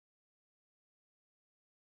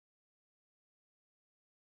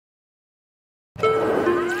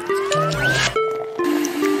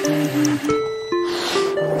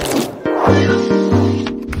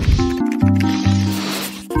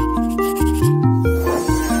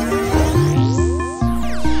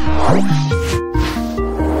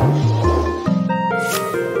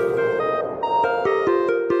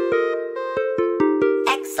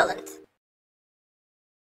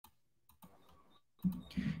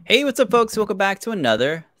Hey, what's up, folks? Welcome back to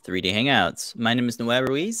another 3D Hangouts. My name is Noel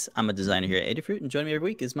Ruiz. I'm a designer here at Adafruit, and joining me every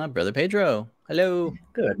week is my brother Pedro. Hello.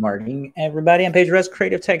 Good morning, everybody. I'm Pedro,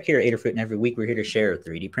 Creative Tech here at Adafruit, and every week we're here to share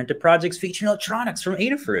 3D printed projects featuring electronics from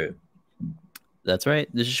Adafruit. That's right.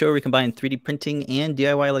 This is a show where we combine 3D printing and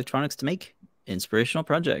DIY electronics to make inspirational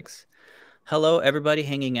projects. Hello, everybody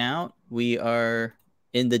hanging out. We are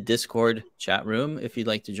in the Discord chat room. If you'd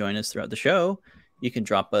like to join us throughout the show, you can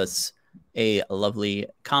drop us a lovely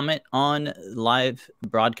comment on live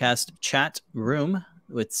broadcast chat room.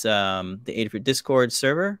 It's the Adafruit Discord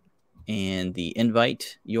server, and the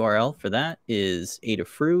invite URL for that is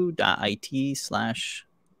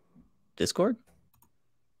adafruit.it/discord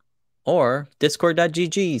or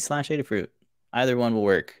discord.gg/Adafruit. Either one will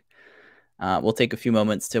work. We'll take a few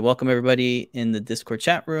moments to welcome everybody in the Discord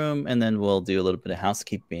chat room, and then we'll do a little bit of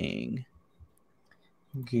housekeeping.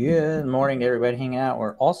 Good morning to everybody hanging out.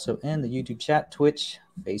 We're also in the YouTube chat, Twitch,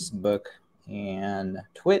 Facebook, and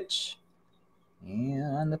Twitch,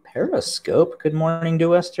 and the Periscope. Good morning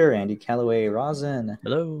to Esther, Andy Calloway, Rosin.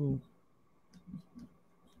 Hello.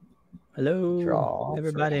 Hello,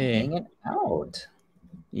 everybody. Hanging out.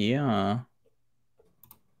 Yeah.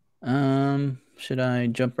 Should I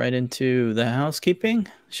jump right into the housekeeping?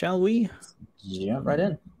 Shall we? Jump right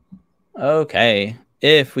in. Okay.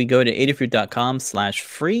 If we go to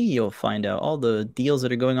adafruit.com/free, you'll find out all the deals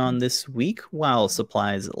that are going on this week while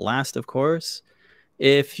supplies last, of course.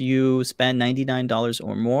 If you spend $99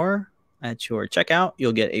 or more at your checkout,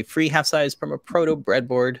 you'll get a free half-size from a Proto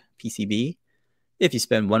breadboard PCB. If you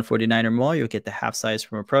spend $149 or more, you'll get the half-size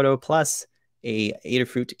from a Proto plus a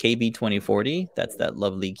Adafruit KB2040. That's that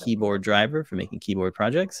lovely keyboard driver for making keyboard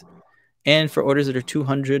projects. And for orders that are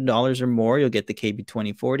 $200 or more, you'll get the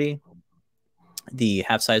KB2040, the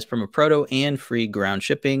half-size from a Proto, and free ground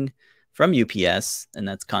shipping from UPS, and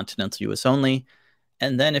that's continental US only.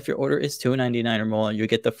 And then if your order is $299 or more, you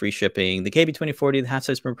get the free shipping, the KB2040, the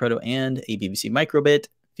half-size from a Proto, and a BBC Microbit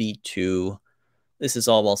V2. This is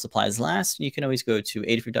all while supplies last. You can always go to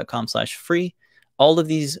adafruit.com/free. All of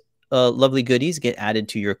these lovely goodies get added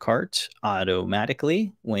to your cart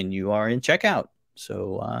automatically when you are in checkout.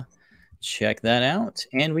 So check that out.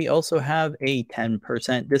 And we also have a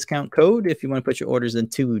 10% discount code if you want to put your orders in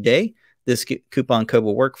today. This coupon code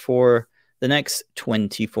will work for the next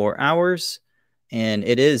 24 hours. And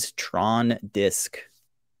it is TRON Disc.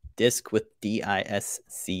 Disc with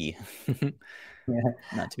D-I-S-C. Yeah.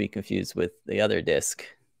 Not to be confused with the other disc.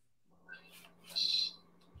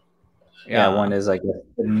 Yeah, one is like the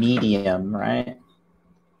medium, right?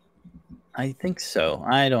 I think so.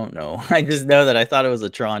 I don't know. I just know that I thought it was a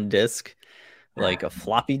TRON disc, like a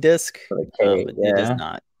floppy disk, but it is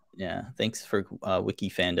not. Yeah. Thanks for Wiki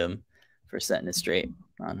Fandom for setting it straight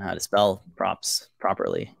on how to spell props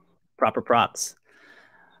properly. Proper props.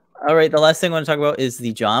 All right. The last thing I want to talk about is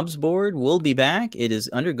the jobs board. We'll be back. It is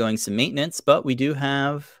undergoing some maintenance, but we do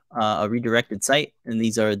have a redirected site, and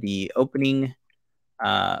these are the opening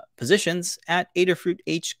positions at Adafruit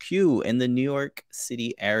HQ in the New York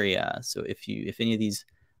City area. So if any of these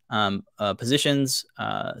positions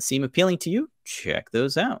seem appealing to you, check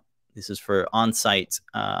those out. This is for on-site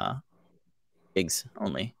gigs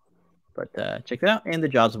only, but check it out. And the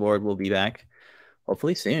jobs board will be back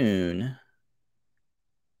hopefully soon.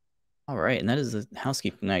 All right, and that is the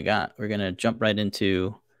housekeeping I got. We're gonna jump right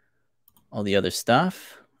into all the other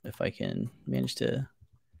stuff if I can manage to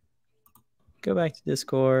go back to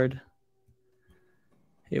Discord.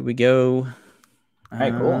 Here we go. All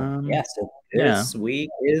right, cool. Yeah, so this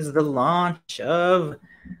week is the launch of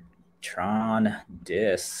TRON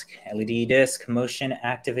Disc, LED disc, motion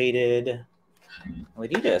activated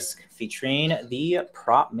LED disc, featuring the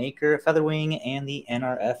Prop Maker Featherwing and the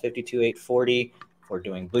NRF 52840 for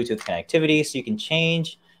doing Bluetooth connectivity. So you can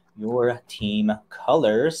change your team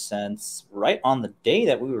colors. Since right on the day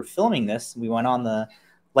that we were filming this, we went on the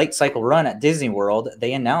light cycle run at Disney World,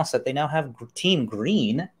 they announced that they now have Team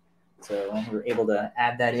Green. So we were able to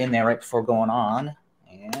add that in there right before going on.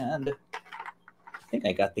 And I think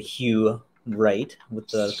I got the hue right with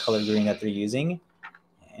the color green that they're using.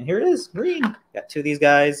 And here it is, green. Got two of these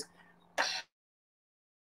guys.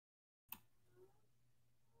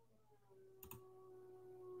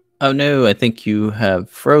 Oh no, I think you have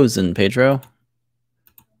frozen, Pedro.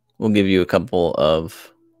 We'll give you a couple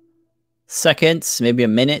of seconds, maybe a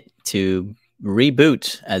minute to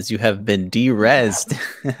reboot as you have been de-rezzed.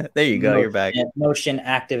 There you go, you're back. Motion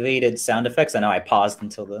activated sound effects. I know I paused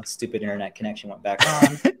until the stupid internet connection went back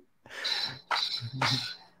on.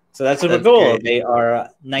 So that's super cool. Great. They are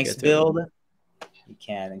a nice build. You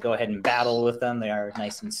can go ahead and battle with them. They are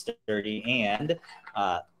nice and sturdy. And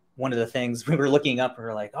one of the things we were looking up, we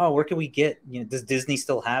were like, oh, where can we get, does Disney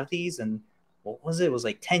still have these? And what was it? It was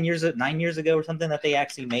like 9 years ago or something that they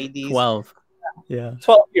actually made these. 12. Yeah.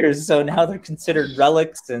 12 years. So now they're considered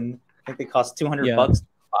relics, and I think they cost $200 to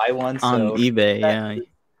buy one. On eBay,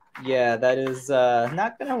 that is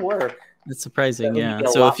not going to work. It's surprising, yeah.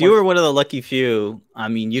 So if you were one of the lucky few, I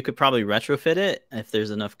mean, you could probably retrofit it if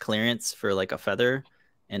there's enough clearance for like a feather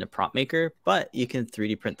and a prop maker, but you can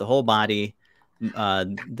 3D print the whole body.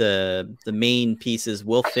 The main pieces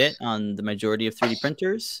will fit on the majority of 3D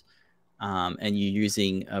printers, and you're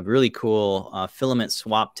using a really cool filament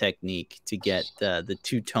swap technique to get the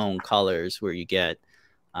two-tone colors, where you get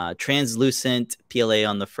translucent PLA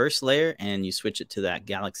on the first layer, and you switch it to that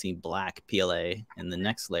galaxy black PLA in the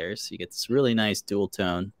next layer. So you get this really nice dual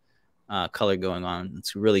tone color going on.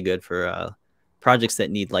 It's really good for projects that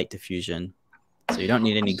need light diffusion. So you don't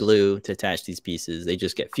need any glue to attach these pieces. They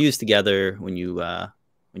just get fused together when you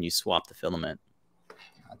swap the filament.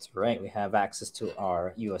 That's right. We have access to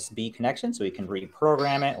our USB connection, so we can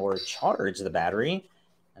reprogram it or charge the battery.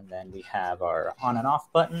 And then we have our on and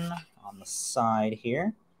off button on the side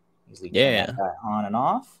here. Easily turn that on and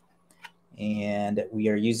off. And we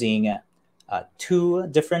are using 2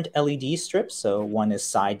 different LED strips. So one is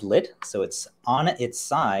side lit, so it's on its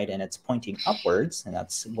side and it's pointing upwards, and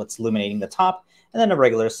that's what's illuminating the top. And then a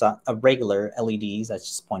regular LEDs that's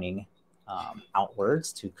just pointing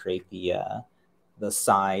outwards to create the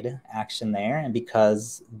side action there. And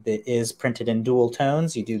because it is printed in dual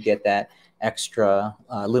tones, you do get that extra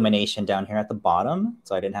illumination down here at the bottom.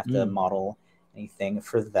 So I didn't have to model anything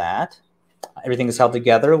for that. Everything is held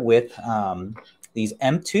together with these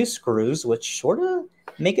M2 screws, which sort of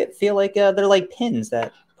make it feel like they're like pins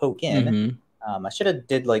that poke in. I should have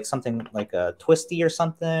did like something like a twisty or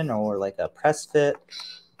something, or like a press fit,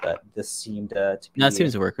 but this seemed to be that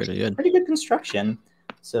seems to work really good. Pretty good construction.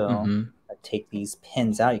 So I take these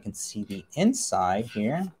pins out. You can see the inside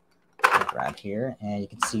here. I'll grab here, and you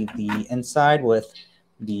can see the inside with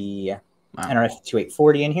the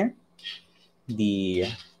NRF2840 in here. The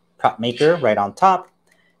prop maker right on top.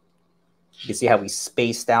 You can see how we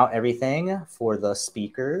spaced out everything for the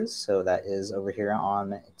speakers. So that is over here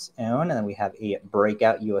on its own. And then we have a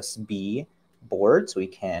breakout USB board, so we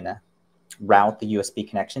can route the USB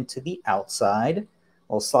connection to the outside.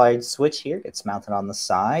 Little slide switch here gets mounted on the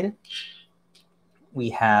side. We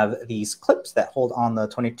have these clips that hold on the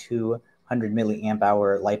 2200 milliamp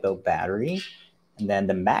hour LiPo battery. And then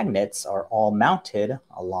the magnets are all mounted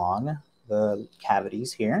along the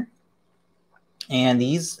cavities here. And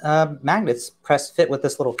these magnets press fit with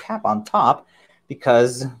this little cap on top,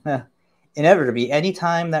 because inevitably,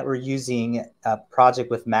 anytime that we're using a project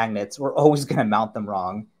with magnets, we're always going to mount them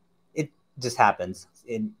wrong. It just happens.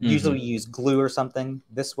 Usually we use glue or something.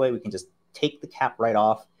 This way we can just take the cap right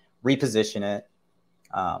off, reposition it.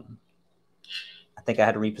 I think I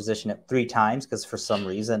had to reposition it 3 times because for some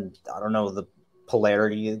reason, I don't know, the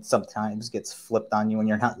polarity sometimes gets flipped on you when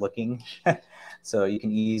you're not looking. So you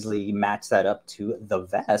can easily match that up to the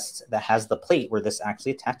vest that has the plate where this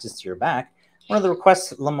actually attaches to your back. One of the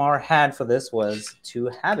requests Lamar had for this was to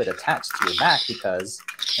have it attached to your back, because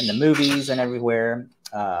in the movies and everywhere,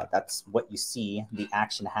 that's what you see, the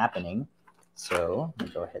action happening. So let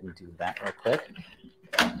me go ahead and do that real quick.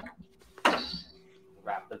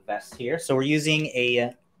 Wrap the vest here. So we're using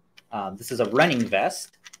this is a running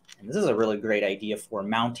vest. And this is a really great idea for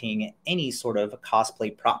mounting any sort of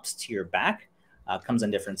cosplay props to your back. Comes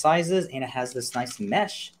in different sizes, and it has this nice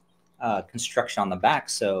mesh construction on the back.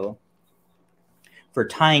 So for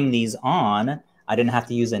tying these on, I didn't have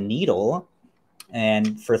to use a needle.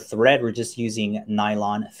 And for thread, we're just using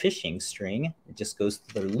nylon fishing string. It just goes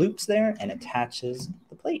through the loops there and attaches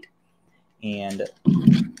the plate. And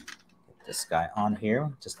get this guy on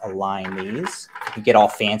here, just align these. You can get all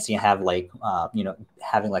fancy and have like,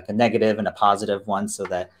 having like a negative and a positive one so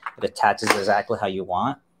that it attaches exactly how you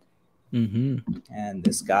want. And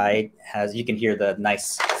this guy has, you can hear the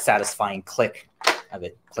nice satisfying click of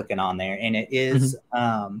it clicking on there, and it is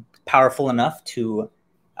powerful enough to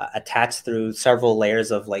attach through several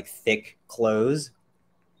layers of like thick clothes.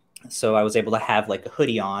 So I was able to have like a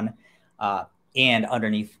hoodie on and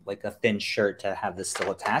underneath like a thin shirt to have this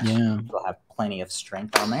still attached. It'll have plenty of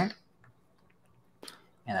strength on there,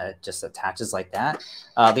 and it just attaches like that.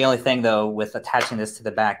 The only thing though with attaching this to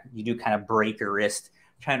the back, you do kind of break your wrist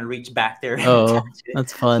trying to reach back there. Oh,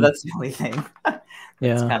 that's fun. So that's the only thing.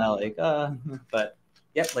 It's kind of like, but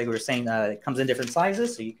yep, like we were saying, it comes in different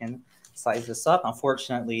sizes, so you can size this up.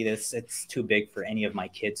 Unfortunately, it's too big for any of my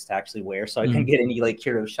kids to actually wear, so I couldn't get any like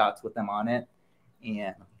hero shots with them on it.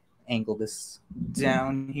 And angle this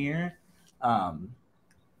down here.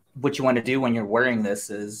 what you want to do when you're wearing this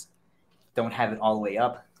is don't have it all the way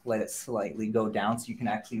up. Let it slightly go down so you can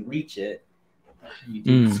actually reach it. You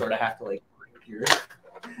do sort of have to like grip your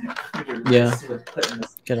wrist with putting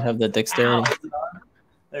this. Gotta have the dexterity.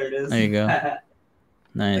 There it is. There you go.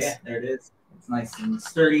 Nice. Yeah, there it is. It's nice and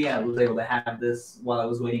sturdy. I was able to have this while I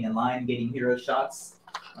was waiting in line getting hero shots.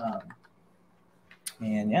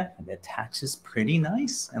 And yeah, it attaches pretty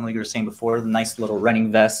nice. And like you were saying before, the nice little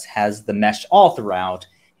running vest has the mesh all throughout.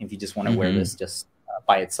 If you just want to wear this just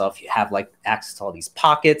by itself, you have like access to all these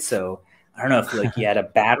pockets. So I don't know if like you had a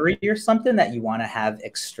battery or something that you want to have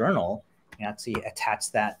external. You actually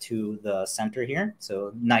attach that to the center here.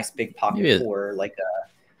 So nice big pocket for like a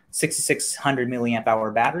 6600 milliamp hour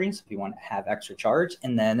battery. So if you want to have extra charge,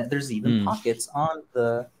 and then there's even pockets on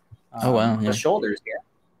the the shoulders here.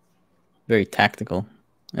 Very tactical.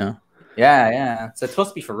 Yeah. Yeah. So it's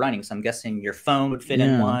supposed to be for running. So I'm guessing your phone would fit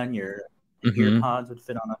in one, your earpods would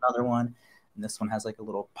fit on another one. And this one has like a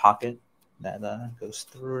little pocket that goes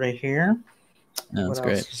through right here. Oh, that's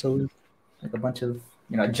great. So like a bunch of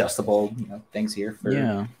adjustable things here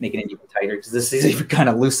for making it even tighter, because this is even kind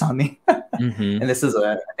of loose on me. And this is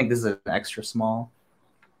I think this is an extra small.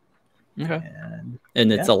 Okay.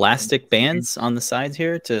 And it's elastic bands on the sides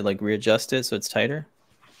here to like readjust it so it's tighter.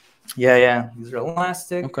 Yeah. These are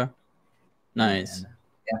elastic. Okay. Nice.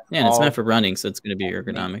 And it's meant for running, so it's going to be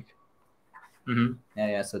ergonomic.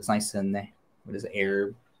 Yeah. So it's nice and what is it?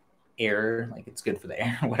 Air, like it's good for the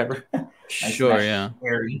air, whatever. Nice,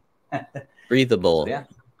 airy. Breathable. So, yeah.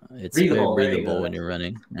 It's breathable when you're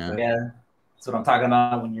running. Yeah. That's what I'm talking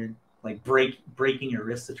about when you're like breaking your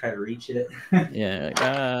wrist to try to reach it.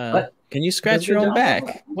 Can you scratch your own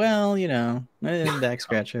back? Well, back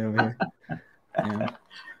scratcher over here. Yeah.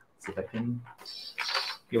 See if I can.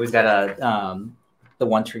 You always gotta the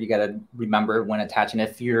one trick you gotta remember when attaching.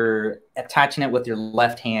 If you're attaching it with your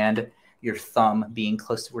left hand, your thumb being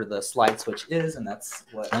close to where the slide switch is, and that's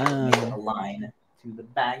what makes it align to the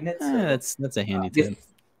magnet. So, that's a handy tip.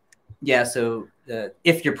 Yeah. So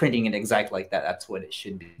if you're printing it exactly like that, that's what it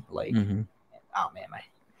should be like. Oh man,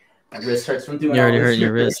 my wrist hurts from doing. You already hurt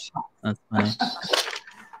your wrist. That's funny.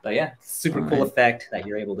 But yeah, super cool effect that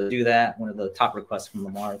you're able to do that. One of the top requests from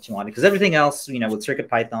Lamar that you wanted, because everything else, with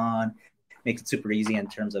CircuitPython, makes it super easy in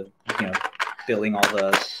terms of building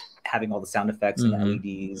having all the sound effects and the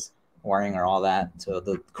LEDs, wiring, or all that. So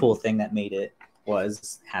the cool thing that made it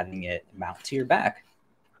was having it mount to your back.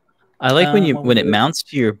 I like when it mounts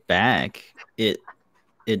to your back, it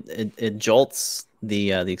jolts the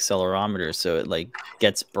accelerometer, so it like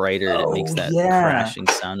gets brighter and it makes that crashing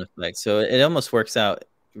sound effect. So it almost works out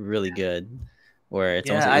really good, where it's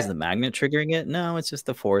almost like, is the magnet triggering it? No, it's just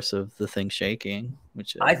the force of the thing shaking.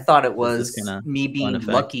 Which I thought it was me being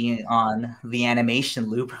lucky on the animation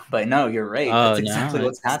loop, but no, you're right. That's exactly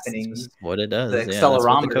what's happening. What it does. The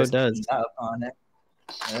accelerometer is picking up on it.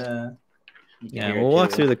 We'll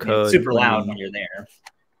walk through the code. It's super loud when you're there,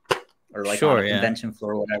 or like on a convention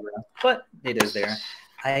floor or whatever. But it is there.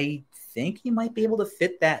 I think you might be able to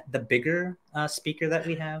fit the bigger speaker that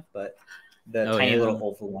we have, but the tiny little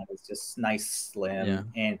oval one is just nice,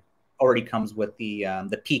 slim, and already comes with the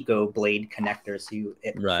Pico blade connector, so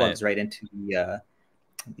it plugs right into the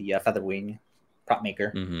Featherwing prop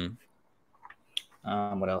maker.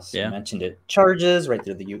 What else? You mentioned it charges right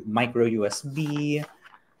through the micro USB.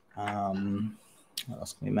 What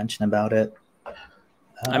else can we mention about it?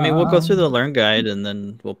 I mean, we'll go through the Learn Guide and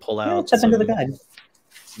then we'll pull out into the guide.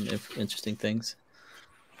 Some interesting things.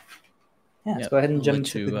 Yeah, let's go ahead and jump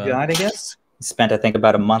into the guide, I guess. Spent, I think,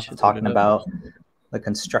 about a month talking about the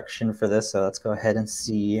construction for this, so let's go ahead and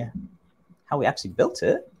see how we actually built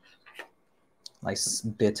it. Nice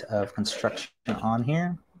bit of construction on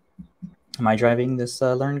here. Am I driving this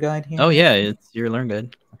Learn Guide here? Oh, yeah, it's your Learn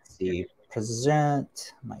Guide. Let's see.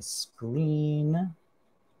 Present my screen.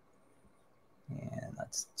 And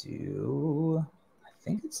let's do, I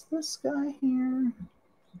think it's this guy here.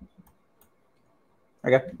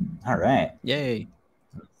 Okay. All right. Yay.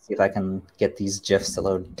 Let's see if I can get these GIFs to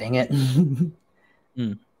load. Dang it.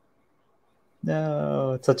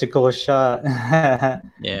 No, it's such a cool shot. Yeah.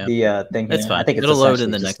 The thing here. It's fine. I think it'll load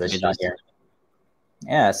in the next shot here.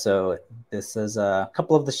 Yeah, so this is a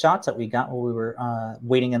couple of the shots that we got while we were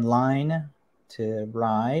waiting in line to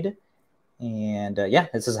ride. And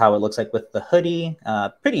this is how it looks like with the hoodie.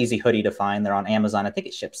 Pretty easy hoodie to find. They're on Amazon. I think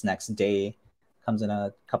it ships next day. Comes in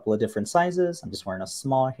a couple of different sizes. I'm just wearing a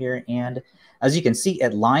small here. And as you can see,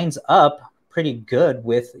 it lines up pretty good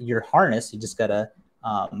with your harness. You just got to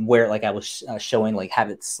where like I was showing, like have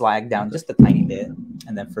it slag down just a tiny bit.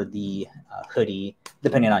 And then for the hoodie,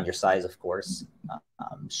 depending on your size, of course,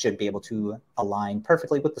 should be able to align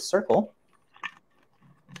perfectly with the circle.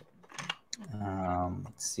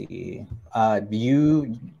 Let's see.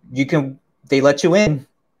 You can, they let you in.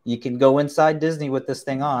 You can go inside Disney with this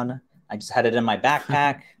thing on. I just had it in my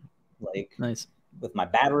backpack, like nice, with my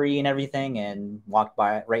battery and everything, and walked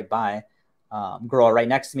right by. Girl right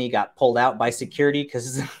next to me got pulled out by security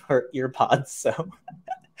because her earpods. So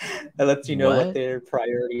that lets you know what their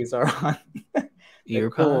priorities are on.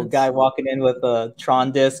 Earpods? Cool guy walking in with a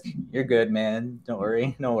Tron disc. You're good, man. Don't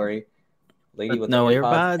worry. No worry. Lady with no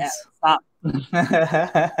earpods. Yeah, stop.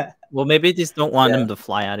 Well, maybe just don't want them to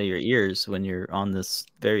fly out of your ears when you're on this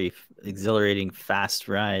very exhilarating fast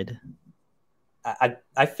ride.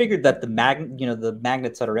 I figured that the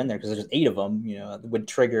magnets that are in there, because there's 8 of them, would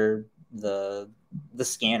trigger the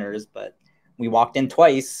scanners, but we walked in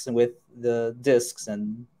twice with the discs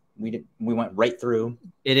and we went right through.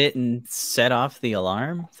 It didn't set off the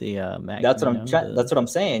alarm. That's what I'm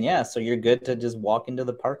saying. Yeah, so you're good to just walk into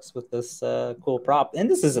the parks with this cool prop. And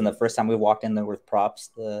this isn't the first time we walked in there with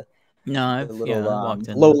props. I've walked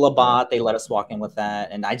in Lola bot. They let us walk in with that,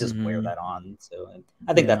 and I just wear that on. So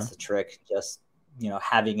I think that's the trick. Just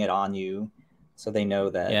having it on you, so they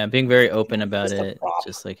know that. Yeah, being very open about it.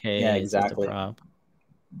 Just like, hey, yeah, It's exactly. just a prop.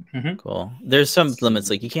 Cool. There's some limits,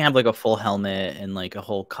 like you can't have like a full helmet and like a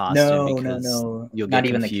whole costume because you'll get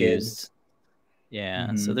confused. The kids.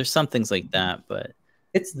 Yeah, so there's some things like that, but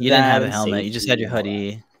you didn't have a helmet. You just had your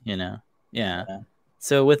hoodie. Yeah.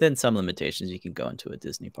 So within some limitations, you can go into a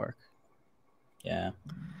Disney park. Yeah.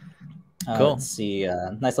 Cool. Let's see.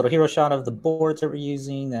 Nice little hero shot of the boards that we're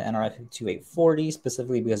using, the NRI-52840,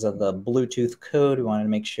 specifically because of the Bluetooth code. We wanted to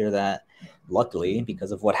make sure that, luckily,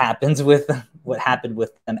 because of what happened with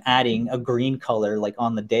them adding a green color like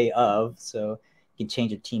on the day of, so you can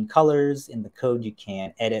change your team colors in the code. You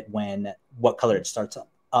can edit what color it starts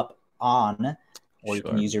up on, or you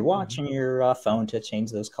can use your watch and your phone to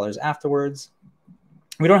change those colors afterwards.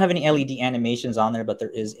 We don't have any LED animations on there, but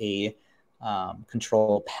there is a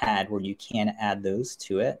control pad where you can add those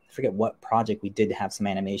to it. I forget what project we did have some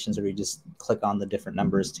animations where you just click on the different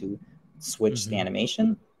numbers to switch the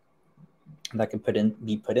animation. That can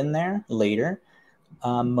be put in there later.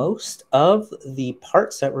 Most of the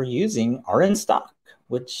parts that we're using are in stock,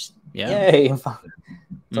 which yay,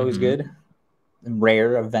 it's always good.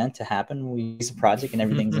 Rare event to happen when we use a project and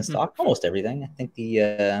everything's in stock. Almost everything. I think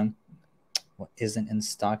the what isn't in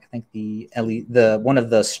stock? I think the one of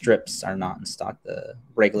the strips are not in stock. The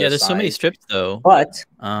regular. Yeah, there's so many strips though. But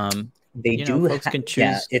they do. Folks can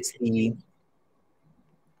choose.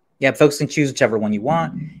 Folks can choose whichever one you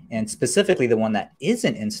want, and specifically the one that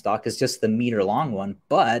isn't in stock is just the meter-long one.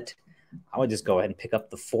 But I would just go ahead and pick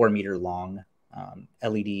up the 4-meter-long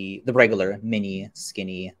LED, the regular mini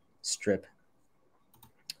skinny strip.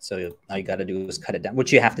 So all you got to do is cut it down,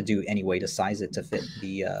 which you have to do anyway to size it to fit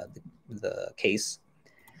the case.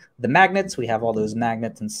 The magnets, we have all those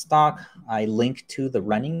magnets in stock. I link to the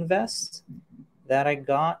running vest that I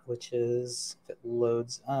got, which is, if it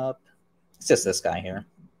loads up, it's just this guy here.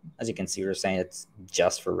 As you can see, we're saying it's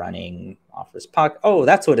just for running, offers pocket. Oh,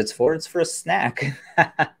 that's what it's for. It's for a snack.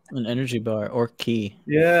 An energy bar or key.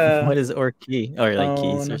 Yeah. What is or key? Or like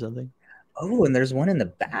keys or something? Oh, and there's one in the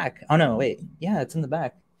back. Oh, no, wait. Yeah, it's in the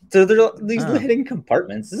back. So there are these hidden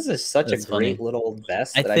compartments. This is such a great little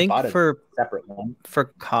vest that I bought a separate one.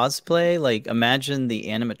 For cosplay, like imagine the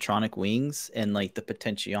animatronic wings and like the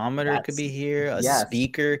potentiometer could be here, a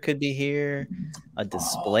speaker could be here, a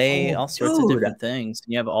display, all sorts of different things.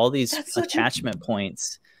 You have all these attachment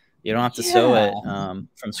points. You don't have to sew it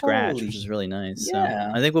from scratch, which is really nice.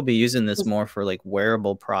 Yeah. So I think we'll be using this more for like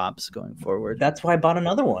wearable props going forward. That's why I bought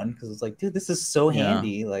another one, because it's like, dude, this is so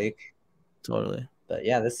handy. Like, totally. But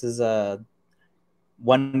yeah, this is the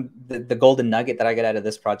golden nugget that I get out of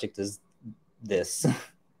this project is this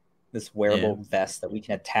wearable vest that we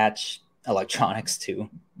can attach electronics to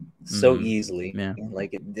so easily. Yeah.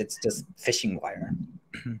 Like it's just fishing wire.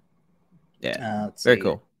 Very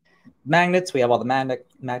cool. Magnets, we have all the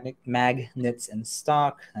magnets in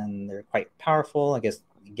stock, and they're quite powerful. I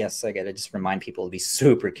guess I gotta just remind people to be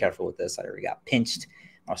super careful with this. I already got pinched.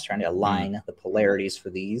 I was trying to align the polarities for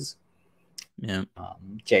these. Yeah.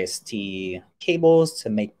 JST cables to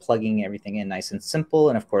make plugging everything in nice and simple,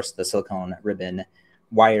 and of course the silicone ribbon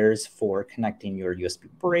wires for connecting your USB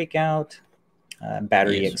breakout,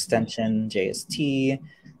 battery extension, JST,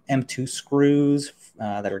 M2 screws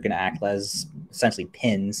that are going to act as essentially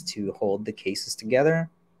pins to hold the cases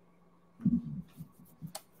together.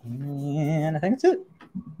 And I think that's it.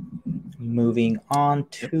 Moving on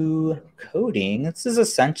to coding. This is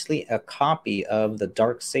essentially a copy of the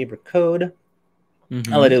Darksaber code.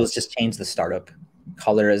 All I did was just change the startup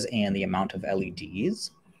colors and the amount of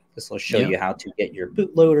LEDs. This will show you how to get your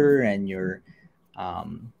bootloader and your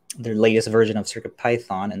their latest version of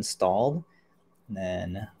CircuitPython installed. And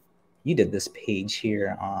then you did this page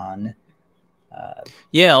here on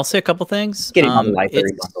yeah, I'll say a couple things. Getting on the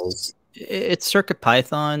library bundles. It's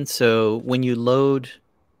CircuitPython, so when you load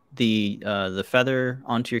the Feather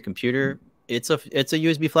onto your computer, it's a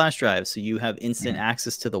USB flash drive, so you have instant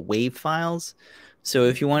access to the wave files. So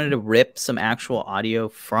if you wanted to rip some actual audio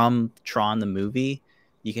from Tron the movie,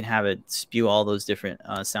 you can have it spew all those different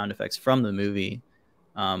sound effects from the movie,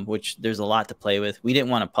 which there's a lot to play with. We didn't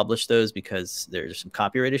want to publish those because there's some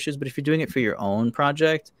copyright issues, but if you're doing it for your own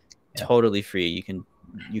project, totally free. You can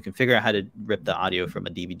figure out how to rip the audio from a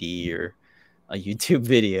DVD or a YouTube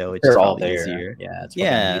video, which is probably easier.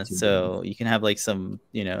 Yeah, so you can have like some,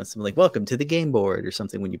 some like welcome to the game board or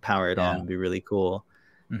something when you power it on. It'd be really cool.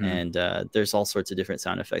 And there's all sorts of different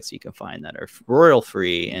sound effects you can find that are royal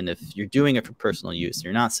free. And if you're doing it for personal use,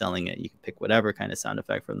 you're not selling it, you can pick whatever kind of sound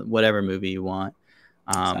effect from whatever movie you want.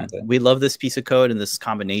 We love this piece of code and this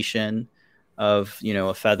combination of,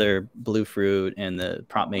 a feather, blue fruit, and the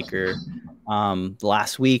prop maker.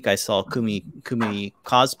 Last week I saw Kumi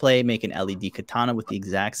Cosplay make an LED katana with the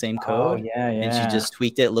exact same code. And she just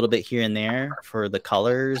tweaked it a little bit here and there for the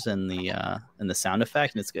colors and the sound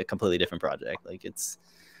effect, and it's a completely different project. Like, it's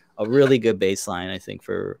a really good baseline, I think,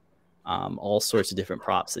 for all sorts of different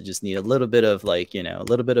props that just need a little bit of a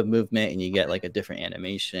little bit of movement, and you get like a different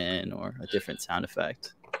animation or a different sound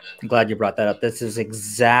effect. I'm glad you brought that up. This is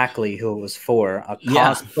exactly who it was for. A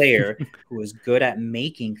cosplayer who is good at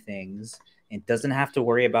making things and doesn't have to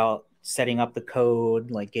worry about setting up the code,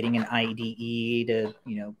 like getting an IDE to,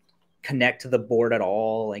 connect to the board at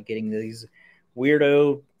all, like getting these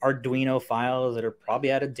weirdo Arduino files that are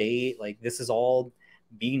probably out of date. Like, this is all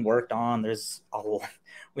being worked on.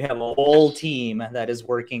 We have a whole team that is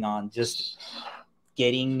working on just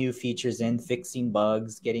getting new features in, fixing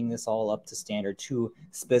bugs, getting this all up to standard to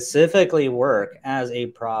specifically work as a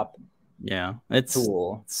prop. Yeah, it's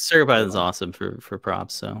tool. CircuitPython is awesome for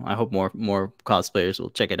props. So I hope more cosplayers will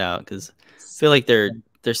check it out, because I feel like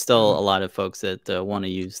there's still a lot of folks that want to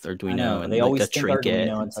use Arduino and they like always a trinket.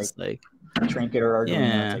 Arduino, it's like trinket or Arduino.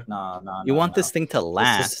 Yeah. It's like, no. You want this thing to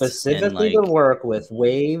last. This is specifically to work with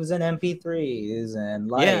waves and MP3s and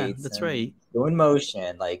lights. Yeah, that's right. Doing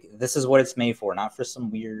motion. Like, this is what it's made for, not for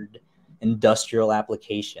some weird industrial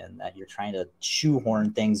application that you're trying to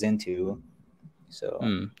shoehorn things into. So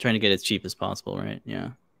trying to get as cheap as possible, right?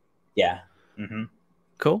 Yeah.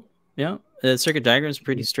 Cool. Yeah, the circuit diagram is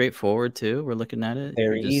pretty straightforward too. We're looking at it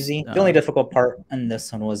very easy. The only difficult part in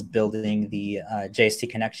this one was building the JST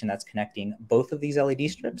connection that's connecting both of these LED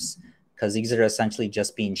strips, because these are essentially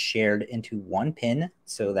just being shared into one pin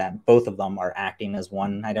so that both of them are acting as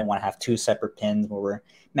one. I didn't want to have two separate pins where we're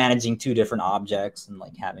managing two different objects and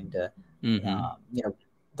like having to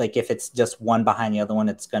like, if it's just one behind the other one,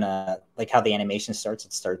 it's gonna, like how the animation starts,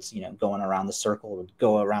 it starts, going around the circle, it would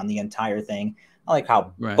go around the entire thing. I like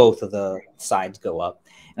how both of the sides go up.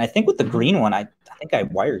 And I think with the green one, I think I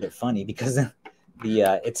wired it funny, because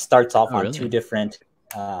it starts off on two different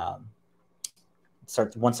one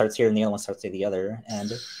starts here and the other one starts at the other. And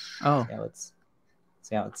that's fun.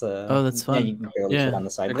 Yeah, you can barely fit on the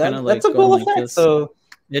side. That's like a cool effect. So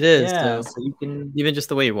it is. Yeah, so you can, even just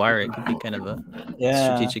the way you wire it could be kind of a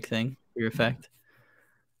strategic thing for your effect.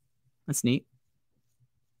 That's neat.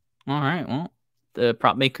 All right. Well, the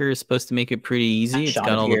prop maker is supposed to make it pretty easy. It's got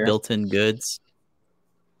all the built-in goods.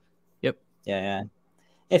 Yep. Yeah.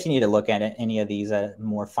 If you need to look at it, any of these at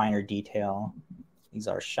more finer detail, these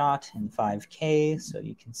are shot in 5K, so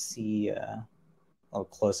you can see little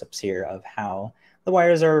close-ups here of how the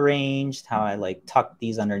wires are arranged, how I like tuck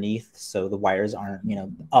these underneath so the wires aren't,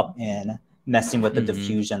 up and messing with the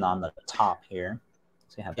diffusion on the top here.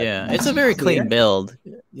 So you have that it's a very clean build,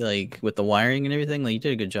 like with the wiring and everything. Like, you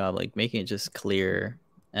did a good job, like making it just clear,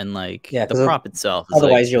 and like the prop itself. Is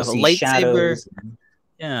otherwise, like, you'll see shadows.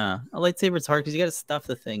 Yeah, a lightsaber, it's hard because you got to stuff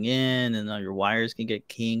the thing in, and all your wires can get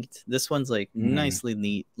kinked. This one's like nicely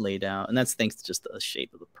neat laid out, and that's thanks to just the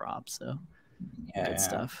shape of the prop. So good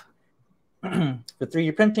stuff. For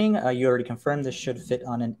 3D printing, you already confirmed this should fit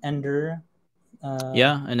on an Ender.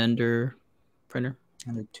 An Ender printer.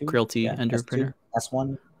 Ender 2. Creality Ender S2, printer.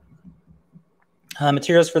 S1.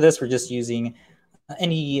 Materials for this, we're just using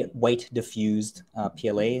any white diffused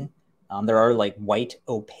PLA. There are like white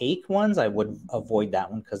opaque ones. I would avoid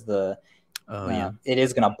that one because it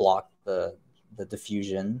is going to block the the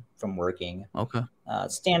diffusion from working. Okay.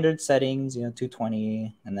 Standard settings,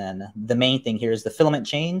 220. And then the main thing here is the filament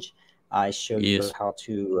change. I showed you how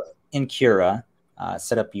to, in Cura,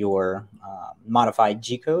 set up your modified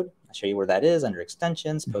G-code. I'll show you where that is under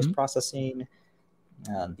extensions, post-processing,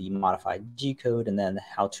 the modified G-code, and then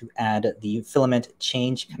how to add the filament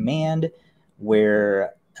change command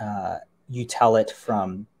where you tell it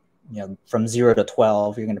from 0 to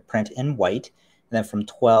 12, you're going to print in white. And then from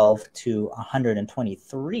 12 to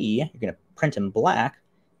 123, you're going to print in black.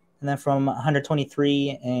 And then from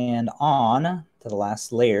 123 and on to the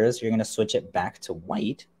last layers, you're going to switch it back to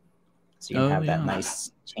white. So you can have that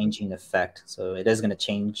nice changing effect. So it is going to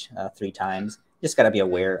change 3 times. You just got to be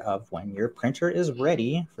aware of when your printer is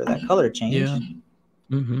ready for that color change.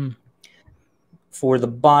 Yeah. For the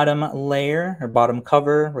bottom layer or bottom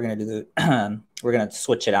cover, we're going to do we're going to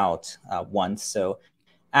switch it out once. So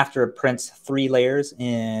after it prints 3 layers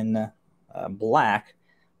in black,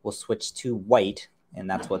 we'll switch to white, and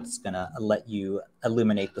that's what's going to let you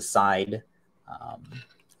illuminate the side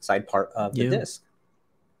part of the disc.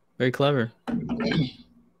 Very clever.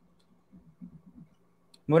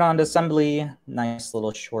 Moving on to assembly, nice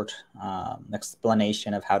little short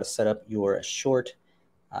explanation of how to set up your short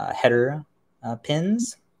header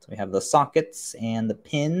pins. So we have the sockets and the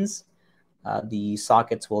pins. The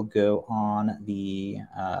sockets will go on the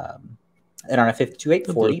NRF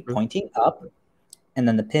 52840 pointing up, and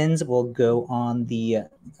then the pins will go on the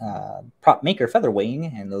prop maker feather wing,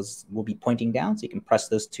 and those will be pointing down, so you can press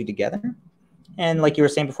those 2 together. And like you were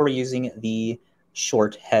saying before, we're using the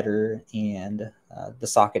short header and the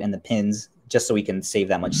socket and the pins just so we can save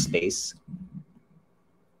that much space.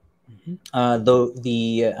 Though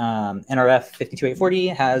the NRF 52840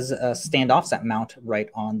 has standoffs that mount right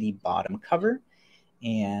on the bottom cover.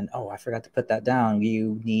 And, I forgot to put that down.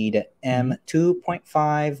 You need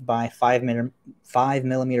M2.5 by 5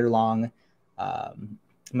 millimeter long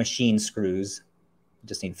machine screws. You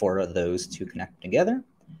just need 4 of those to connect together.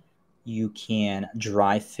 You can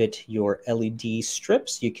dry fit your LED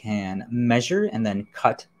strips. You can measure and then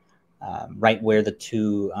cut right where the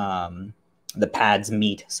 2 the pads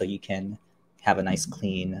meet, so you can have a nice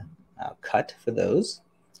clean cut for those.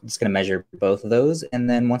 I'm just going to measure both of those, and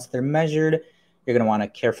then once they're measured, you're going to want to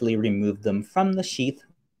carefully remove them from the sheath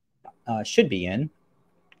should be in.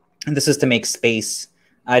 And this is to make space.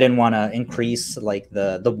 I didn't want to increase like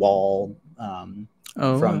the wall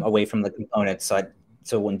from away from the components, so it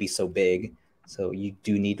wouldn't be so big. So you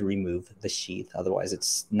do need to remove the sheath, otherwise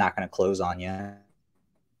it's not going to close on you.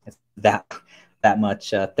 It's that much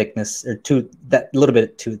thickness, or that little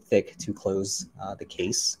bit too thick to close the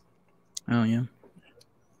case. The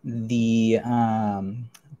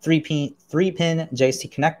 3-pin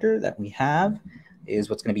JST connector that we have is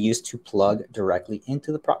what's going to be used to plug directly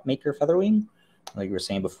into the prop maker feather wing. Like you were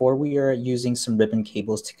saying before, we are using some ribbon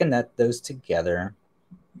cables to connect those together.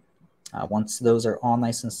 Once those are all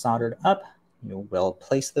nice and soldered up, you will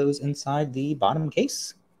place those inside the bottom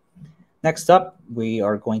case. Next up, we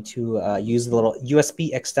are going to use the little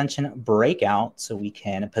USB extension breakout so we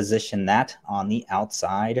can position that on the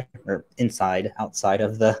outside or outside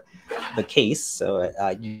of the case, so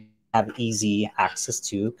you have easy access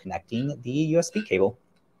to connecting the USB cable.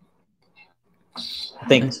 I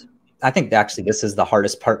think actually this is the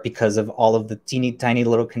hardest part because of all of the teeny tiny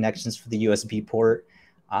little connections for the USB port.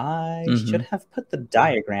 I should have put the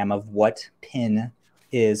diagram of what pin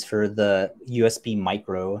is for the USB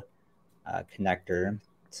micro connector,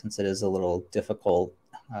 since it is a little difficult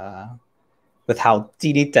with how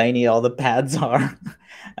teeny tiny all the pads are.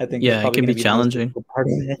 I think it can be challenging. Part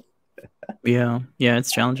of it. yeah,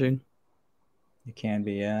 it's challenging. It can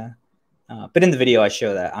be, yeah. But in the video, I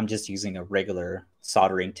show that I'm just using a regular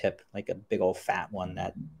soldering tip, like a big old fat one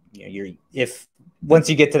that if once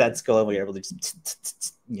you get to that skill level, you're able to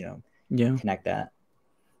just connect that.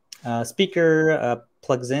 Speaker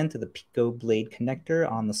plugs into the Pico blade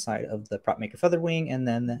connector on the side of the prop maker feather wing, and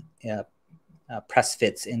then press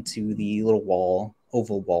fits into the little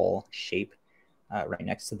oval wall shape right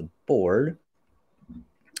next to the board.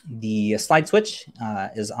 The slide switch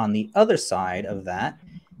is on the other side of that,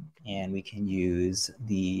 and we can use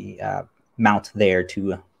the mount there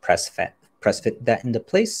to press fit that into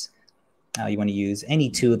place. You want to use any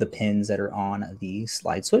 2 of the pins that are on the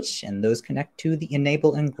slide switch, and those connect to the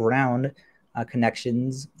enable and ground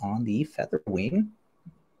connections on the feather wing.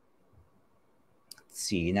 Let's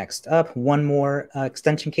see, next up, one more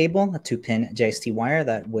extension cable, a 2-pin JST wire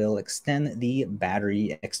that will extend the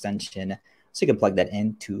battery extension, so you can plug that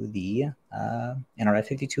into the NRF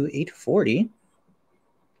 52840.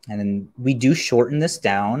 And then we do shorten this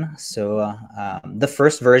down. So the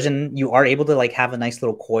first version, you are able to like have a nice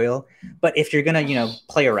little coil. But if you're going to,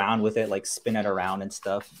 play around with it, like spin it around and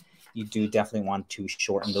stuff, you do definitely want to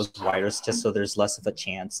shorten those wires just so there's less of a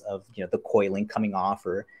chance of, the coiling coming off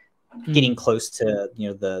or getting close to,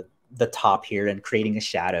 the top here and creating a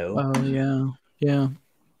shadow. Oh, yeah. Yeah.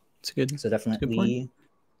 It's good. So definitely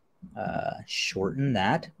shorten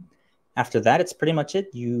that. After that, it's pretty much it.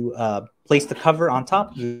 You place the cover on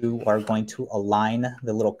top. You are going to align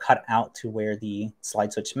the little cutout to where the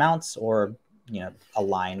slide switch mounts, or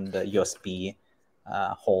align the USB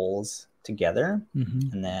holes together.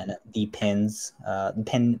 And then the pins,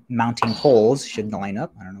 pin mounting holes should line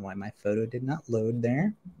up. I don't know why my photo did not load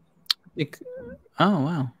there. Oh,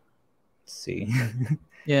 wow. Let's see.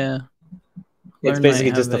 Yeah. It's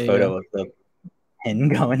basically just a photo of the pin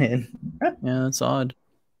going in. Yeah, that's odd.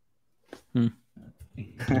 The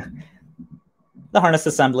harness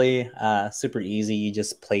assembly, super easy. You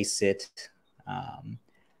just place it.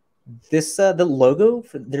 The logo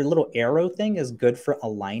for their little arrow thing is good for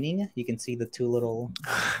aligning. You can see the two little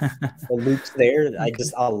the loops there. Okay. I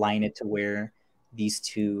just align it to where these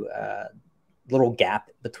two little gap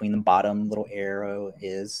between the bottom little arrow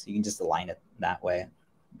is. You can just align it that way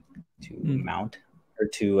to mount or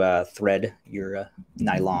to thread your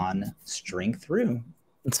nylon string through.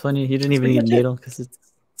 It's funny. You didn't even need a needle because it's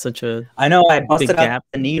such a I know. I busted out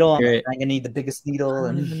the needle. I'm like, I'm gonna need the biggest needle. I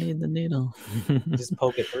don't even need the needle. Just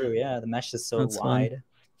poke it through. Yeah, the mesh is so wide. Fun.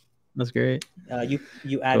 That's great.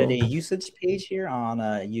 You added a usage page here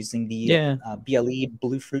on using the BLE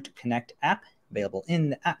Bluefruit Connect app, available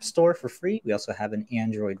in the App Store for free. We also have an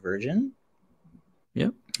Android version.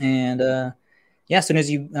 Yep. And as soon as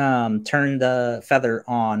you turn the feather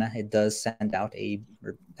on, it does send out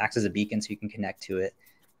or acts as a beacon so you can connect to it.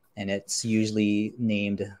 And it's usually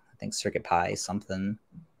named, I think, Circuit Pi something.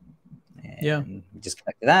 And just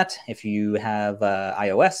connect to that. If you have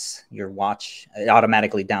iOS, your watch, it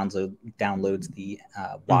automatically downloads the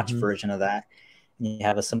watch version of that. And you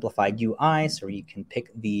have a simplified UI, so you can pick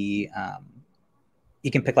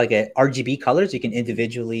like a RGB colors. You can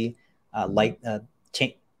individually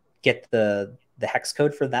get the hex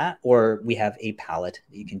code for that, or we have a palette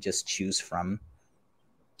that you can just choose from.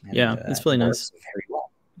 And, it's really nice. Very well.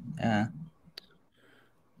 And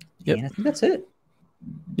I think that's it.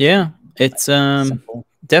 Yeah, it's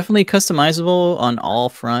definitely customizable on all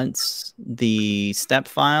fronts. The step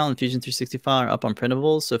file and Fusion 360 file are up on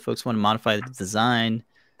printables, so if folks want to modify the design,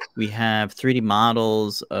 we have 3D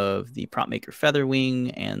models of the prop maker feather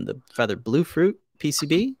wing and the feather Bluefruit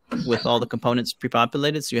PCB with all the components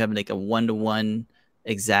pre-populated, so you have like a one-to-one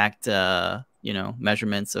exact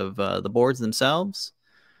measurements of the boards themselves.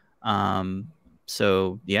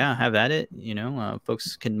 So yeah, have at it.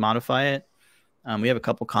 Folks can modify it. We have a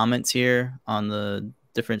couple comments here on the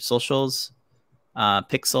different socials.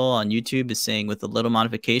 Pixel on YouTube is saying, with a little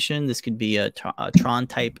modification, this could be a TRON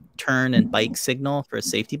type turn and bike signal for a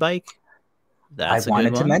safety bike. I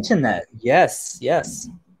wanted to mention that. Yes.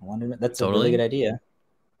 That's a really good idea.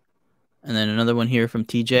 And then another one here from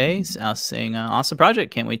TJ saying, awesome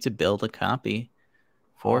project. Can't wait to build a copy.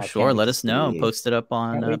 For sure. Let us know. Post it up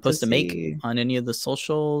on post a make on any of the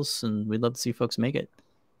socials, and we'd love to see folks make it.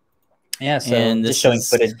 Yeah, so and just showing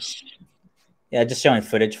footage. Yeah, just showing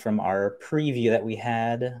footage from our preview that we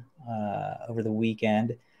had over the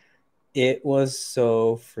weekend. It was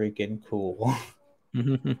so freaking cool.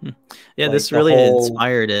 Yeah, this really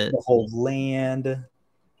inspired it. The whole land,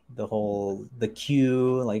 the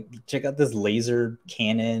queue. Like, check out this laser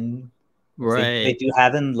cannon. Right. They do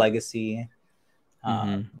have in Legacy.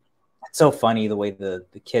 It's so funny the way the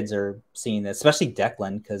kids are seeing this, especially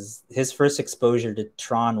Declan, because his first exposure to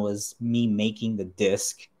Tron was me making the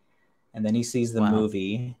disc, and then he sees the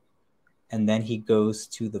movie, and then he goes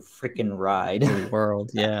to the freaking ride. The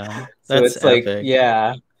world, yeah. So that's it's epic.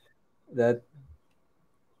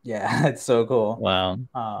 It's so cool. Wow.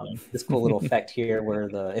 This cool little effect here where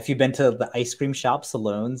if you've been to the ice cream shop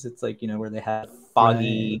salons, it's like, where they have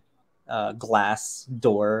foggy glass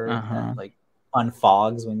door and like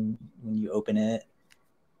unfogs when you open it,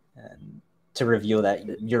 and to reveal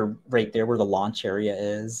that you're right there where the launch area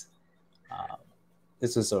is.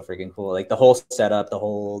 This was so freaking cool. Like the whole setup, the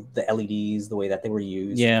LEDs, the way that they were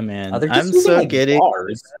used. Yeah, man. I'm so giddy.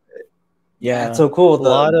 Yeah, it's so cool.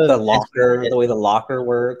 The locker, the way the locker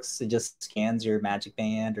works, it just scans your Magic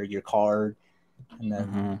Band or your card, and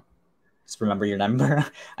then just remember your number.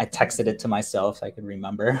 I texted it to myself so I could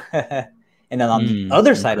remember. And then on the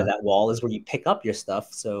other side of that wall is where you pick up your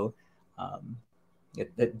stuff. So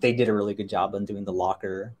they did a really good job on doing the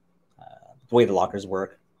locker, the way the lockers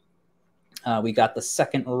work. We got the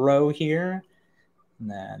second row here, and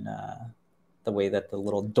then the way that the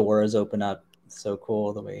little doors open up, so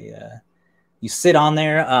cool. The way you sit on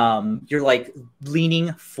there, you're like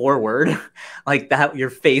leaning forward, like that, your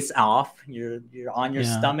face off. You're on your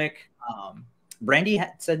stomach. Brandy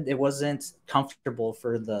said it wasn't comfortable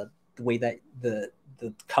for the way that the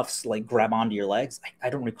cuffs like grab onto your legs. I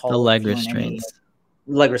don't recall the leg restraints.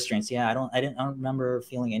 Leg restraints, yeah. I don't remember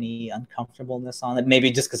feeling any uncomfortableness on it. Maybe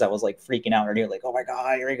just because I was like freaking out already, like, oh my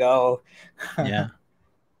god, here we go. Yeah.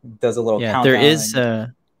 Does a little countdown. There is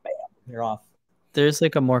bam, you're off. There's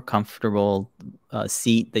like a more comfortable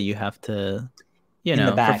seat that you have to, you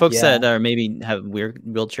know, back, for folks that are maybe have weird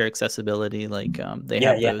wheelchair accessibility, like they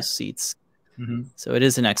have those seats. So it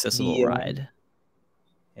is an accessible ride.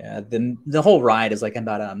 Yeah, the whole ride is like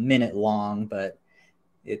about a minute long, but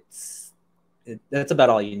that's about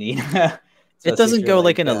all you need. It doesn't go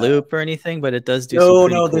like in a loop or anything, but it does do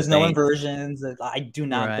no, there's no inversions. I do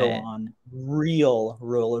not go on real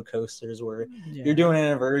roller coasters where you're doing an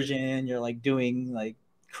inversion, you're like doing like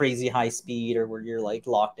crazy high speed, or where you're like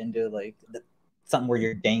locked into like something where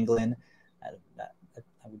you're dangling.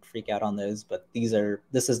 I would freak out on those, but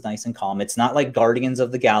this is nice and calm. It's not like Guardians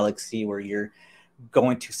of the Galaxy where you're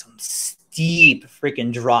going to some steep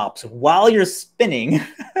freaking drops while you're spinning.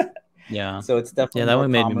 Yeah. So it's definitely that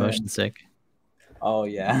one made me motion sick. Oh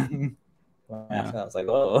yeah. I was like,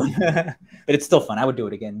 oh, but it's still fun. I would do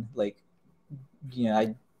it again. Like, you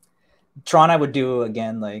know, Tron I would do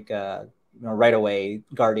again, like right away.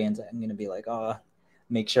 Guardians, I'm gonna be like, oh,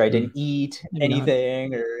 make sure I didn't eat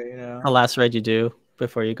anything, or you know. The last ride you do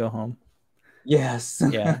before you go home. Yes.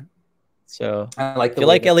 Yeah. So I like if you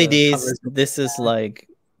like LEDs, this is like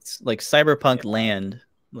cyberpunk land.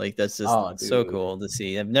 Like that's just so cool to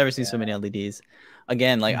see. I've never seen so many LEDs.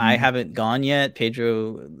 Again, like I haven't gone yet.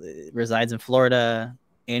 Pedro resides in Florida.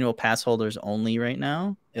 Annual pass holders only right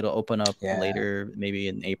now. It'll open up later, maybe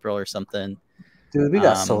in April or something. Dude, we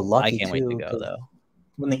got so lucky. I can't wait to go though.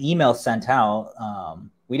 When the email sent out,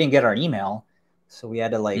 we didn't get our email, so we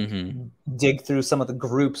had to like dig through some of the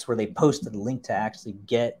groups where they posted a link to actually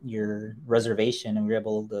get your reservation, and we were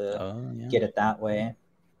able to get it that way.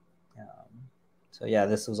 So yeah,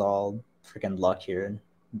 this was all freaking luck here,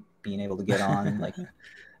 being able to get on. Like,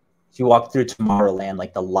 if you walk through Tomorrowland,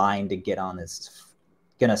 like the line to get on is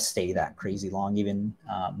gonna stay that crazy long, even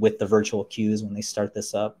with the virtual queues when they start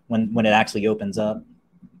this up, when it actually opens up.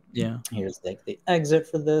 Yeah, here's like the exit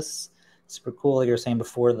for this. Super cool. Like you were saying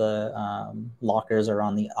before, the lockers are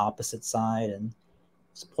on the opposite side, and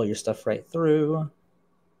just pull your stuff right through.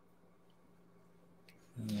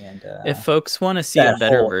 And if folks want to see a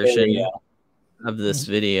better version of this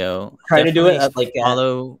video, try to do it like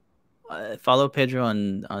follow Pedro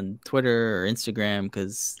on Twitter or Instagram,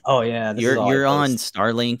 because you're on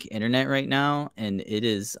Starlink internet right now, and it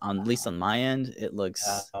is at least on my end, it looks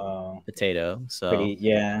potato. So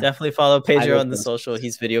definitely follow Pedro on the social.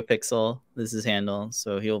 He's Video Pixel. This is his handle,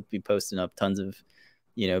 so he'll be posting up tons of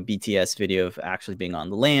BTS video of actually being on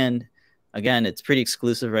the land. Again, it's pretty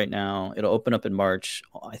exclusive right now. It'll open up in March,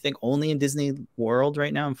 I think only in Disney World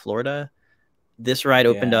right now in Florida. This ride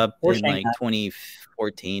opened up in like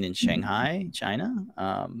 2014 in Shanghai, China.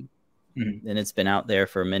 And it's been out there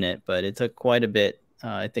for a minute, but it took quite a bit.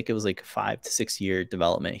 I think it was like a 5 to 6 year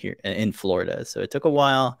development here in Florida. So it took a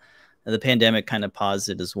while. The pandemic kind of paused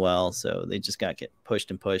it as well. So they just got pushed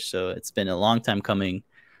and pushed. So it's been a long time coming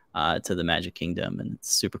to the Magic Kingdom, and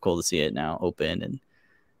it's super cool to see it now open. And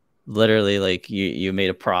literally, like you made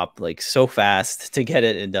a prop like so fast to get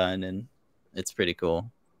it done, and it's pretty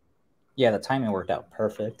cool. Yeah, the timing worked out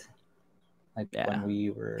perfect. Like when we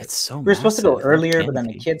were, we were supposed to go earlier, but then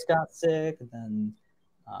the kids got sick, and then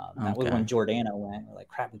that was when Jordana went. We're like,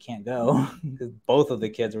 crap, we can't go because both of the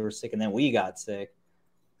kids were sick, and then we got sick.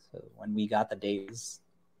 So when we got the date, it's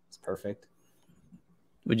perfect.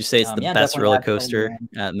 Would you say it's the best roller coaster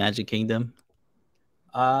at Magic Kingdom?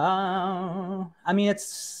 I mean,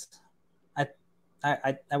 it's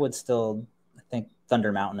I would still think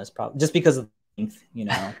Thunder Mountain is probably, just because of the length,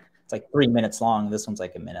 it's like 3 minutes long. This one's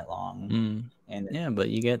like a minute long. And but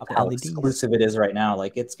you get how exclusive it is right now.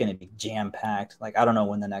 Like, it's going to be jam packed. Like, I don't know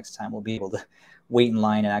when the next time we'll be able to wait in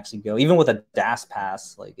line and actually go, even with a DAS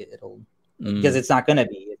pass. Like, it'll because it's not going to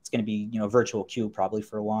be. It's going to be virtual queue probably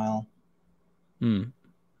for a while.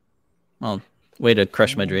 Well, way to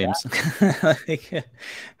crush my dreams.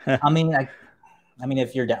 I mean,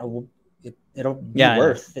 if you're down, it'll be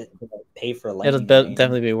worth it to pay for a lane. It'll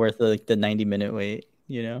definitely be worth the 90-minute wait.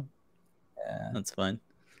 Yeah, that's fun.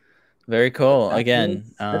 Very cool.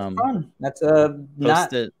 Again, that's fun. That's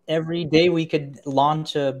not every day we could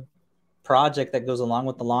launch a project that goes along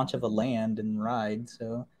with the launch of a land and ride.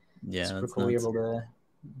 So yeah, super cool you're able to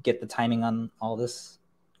get the timing on all this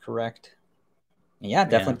correct. And yeah,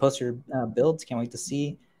 definitely post your builds. Can't wait to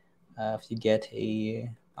see if you get a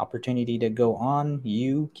opportunity to go on.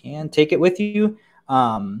 You can take it with you.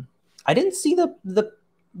 I didn't see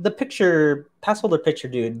the picture, pass holder picture,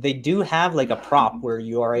 dude. They do have like a prop where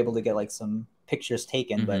you are able to get like some pictures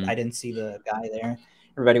taken, but I didn't see the guy there.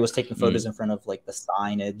 Everybody was taking photos in front of like the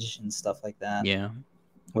signage and stuff like that. Yeah,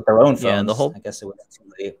 with their own phones. I guess it was too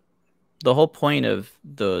late. The whole point of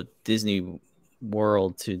the Disney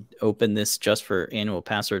World to open this just for annual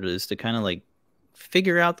pass holders is to kind of like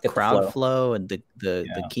figure out the crowd flow and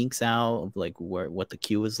the kinks out of like what the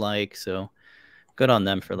queue is like. So good on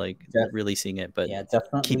them for like releasing it, but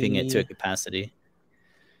definitely keeping it to a capacity.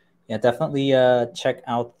 Yeah, definitely check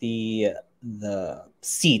out the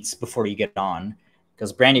seats before you get on,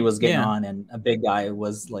 because Brandy was getting on and a big guy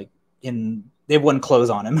was like they wouldn't close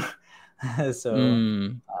on him.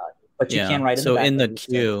 So but you can ride in the back. So in the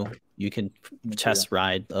queue you can test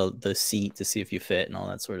ride the seat to see if you fit and all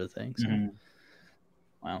that sort of thing. So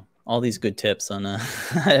wow, all these good tips on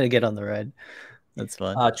how to get on the ride. That's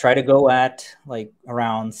fun. Try to go at like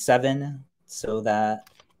around 7, so that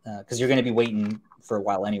because you're going to be waiting for a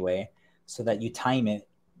while anyway, so that you time it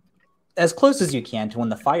as close as you can to when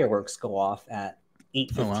the fireworks go off at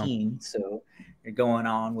 8:15. Oh, wow. So you're going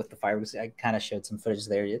on with the fireworks. I kind of showed some footage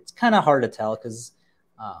there. It's kind of hard to tell because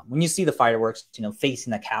when you see the fireworks,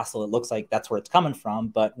 facing the castle, it looks like that's where it's coming from.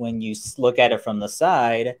 But when you look at it from the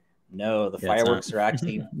side, no, the fireworks are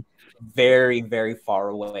actually very, very far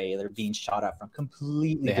away. They're being shot at from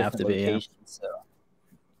completely different locations. So,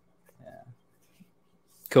 yeah.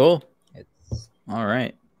 Cool. All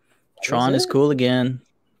right. Tron is cool again.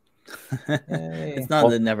 It's not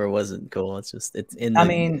that it never wasn't cool. It's just it's in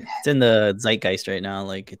the zeitgeist right now.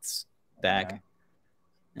 Like it's back.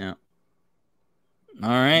 Yeah. All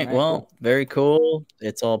right. Well, very cool.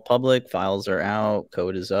 It's all public. Files are out.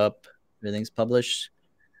 Code is up. Everything's published.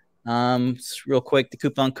 Just real quick, the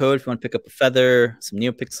coupon code if you want to pick up a feather, some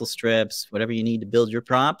NeoPixel strips, whatever you need to build your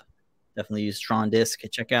prop. Definitely use TRON Disc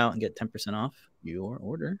at checkout and get 10% off your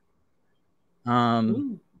order.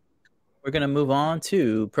 We're gonna move on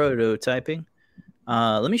to prototyping.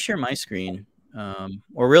 Let me share my screen,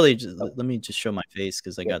 or really, let me just show my face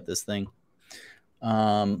because I got this thing.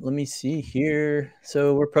 Let me see here.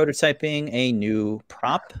 So we're prototyping a new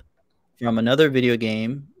prop from another video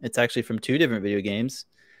game. It's actually from 2 different video games.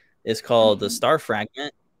 It's called the Star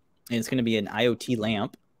Fragment, and it's going to be an IoT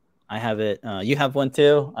lamp. I have it. You have one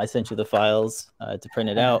too. I sent you the files to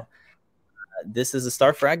print it out. This is a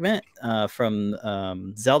Star Fragment from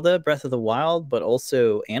Zelda Breath of the Wild, but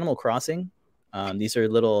also Animal Crossing. These are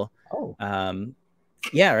little...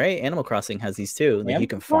 yeah, right? Animal Crossing has these too. Like you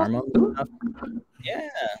can farm them. Yeah.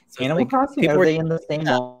 So Animal Crossing? Are they in the same...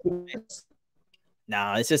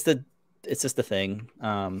 No, it's just a thing.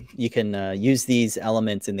 You can use these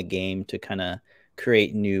elements in the game to kind of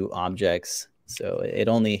create new objects. So it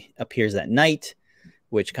only appears at night,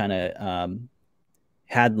 which kind of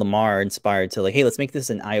had Lamar inspired to like, hey, let's make this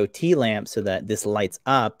an IoT lamp so that this lights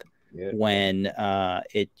up when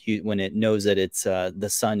it knows that it's the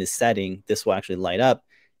sun is setting. This will actually light up,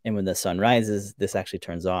 and when the sun rises, this actually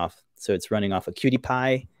turns off. So it's running off a Qt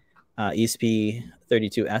Py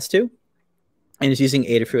ESP32S2. And it's using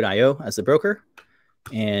Adafruit IO as the broker,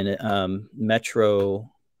 and Metro.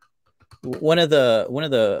 One of the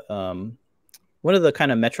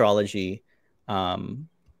kind of metrology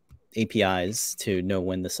APIs to know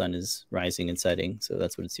when the sun is rising and setting. So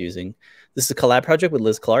that's what it's using. This is a collab project with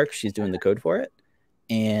Liz Clark. She's doing the code for it,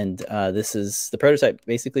 and this is the prototype,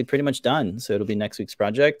 basically pretty much done. So it'll be next week's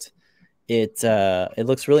project. It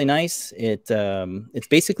looks really nice. It's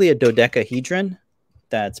basically a dodecahedron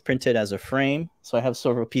that's printed as a frame. So I have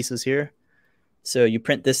several pieces here. So you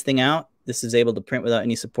print this thing out. This is able to print without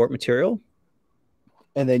any support material.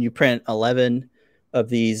 And then you print 11 of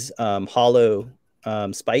these hollow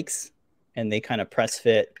spikes, and they kind of press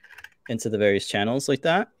fit into the various channels like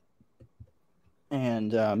that.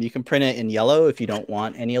 And you can print it in yellow if you don't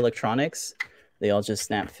want any electronics. They all just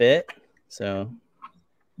snap fit. So,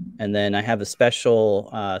 and then I have a special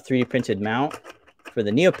 3D printed mount for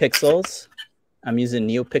the NeoPixels. I'm using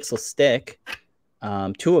NeoPixel stick,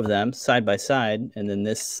 2 of them side by side, and then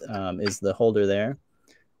this is the holder there,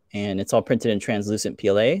 and it's all printed in translucent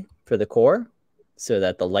PLA for the core, so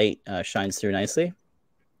that the light shines through nicely.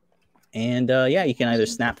 And yeah, you can either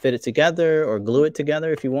snap fit it together or glue it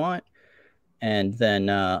together if you want. And then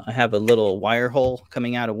I have a little wire hole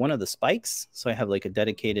coming out of one of the spikes, so I have like a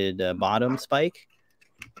dedicated bottom spike,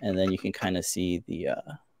 and then you can kind of see the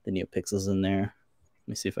NeoPixels in there. Let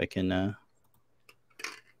me see if I can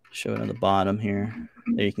show it on the bottom here.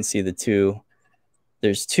 There you can see the two.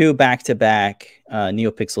 There's two back-to-back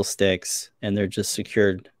NeoPixel sticks, and they're just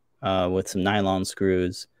secured with some nylon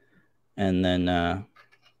screws. And then,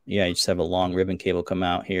 yeah, you just have a long ribbon cable come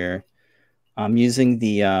out here. I'm using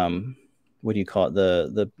the, what do you call it?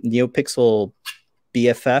 The NeoPixel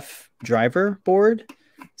BFF driver board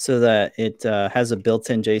so that it has a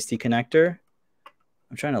built-in JST connector.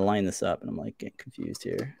 I'm trying to line this up, and I'm like getting confused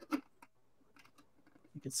here. I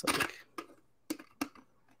think it's like,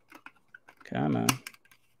 come on.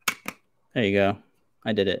 There you go.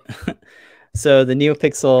 I did it. So the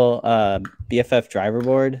NeoPixel BFF driver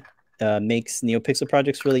board makes NeoPixel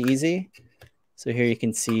projects really easy. So here you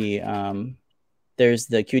can see there's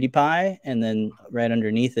the Cutie Pie, and then right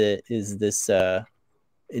underneath it is this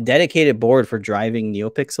dedicated board for driving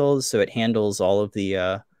NeoPixels. So it handles all of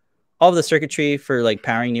the circuitry for like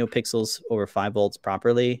powering NeoPixels over 5 volts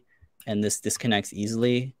properly, and this disconnects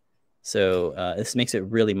easily. So this makes it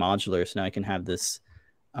really modular. So now I can have this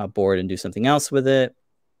board and do something else with it.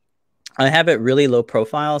 I have it really low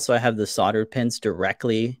profile, so I have the soldered pins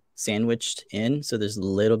directly sandwiched in, so there's a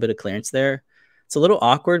little bit of clearance there. It's a little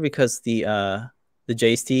awkward because the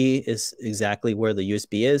JST is exactly where the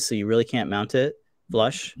USB is, so you really can't mount it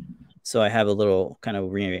flush. So I have a little kind of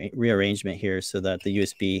rearrangement here so that the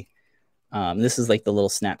USB, this is like the little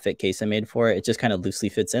snap fit case I made for it. It just kind of loosely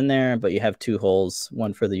fits in there, but you have 2 holes,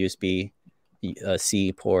 one for the USB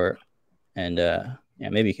C port, and yeah,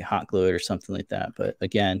 maybe you can hot glue it or something like that. But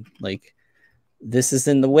again, like this is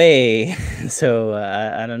in the way. So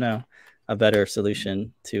I don't know a better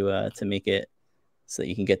solution to make it so that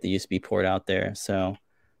you can get the USB port out there. So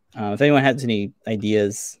if anyone has any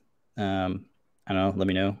ideas, I don't know, let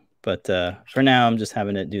me know. But for now, I'm just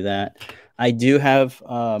having it do that. I do have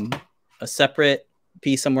a separate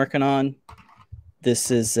piece I'm working on. This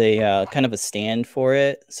is a kind of a stand for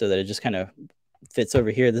it so that it just kind of fits over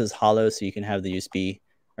here. This is hollow, so you can have the USB,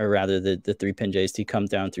 or rather the 3-pin JST come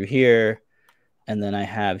down through here. And then I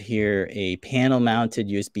have here a panel mounted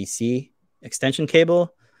USB-C extension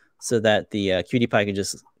cable so that the Cutie Pie can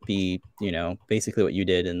just be, you know, basically what you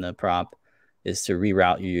did in the prop is to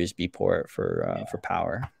reroute your USB port for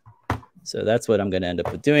power. So that's what I'm going to end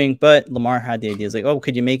up with doing. But Lamar had the idea, like, oh,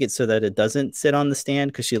 could you make it so that it doesn't sit on the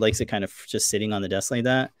stand? Because she likes it kind of just sitting on the desk like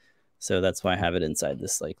that. So that's why I have it inside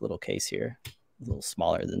this like little case here. A little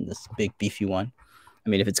smaller than this big beefy one. I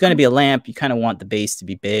mean, if it's going to be a lamp, you kind of want the base to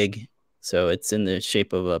be big. So it's in the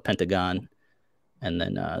shape of a pentagon. And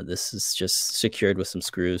then this is just secured with some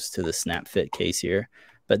screws to the snap fit case here.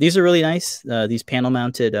 But these are really nice. These panel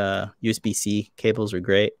mounted USB-C cables are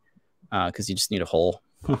great because you just need a hole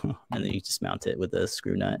and then you just mount it with a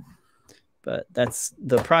screw nut. But that's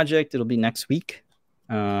the project. It'll be next week.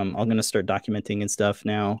 I'm going to start documenting and stuff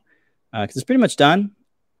now because it's pretty much done.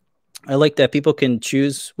 I like that people can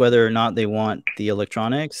choose whether or not they want the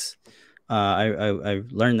electronics. I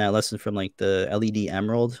learned that lesson from like the LED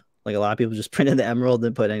emerald. Like a lot of people just printed the emerald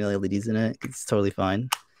and put any LEDs in it. It's totally fine.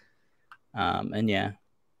 And yeah,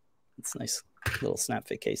 it's a nice little snap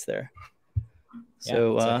fit case there.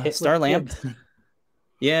 So star lamp.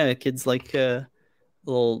 Yeah, kids like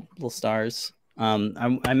little stars.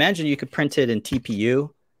 I imagine you could print it in TPU.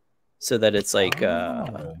 So that it's like,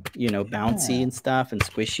 you know, bouncy and stuff and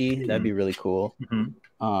squishy. That'd be really cool.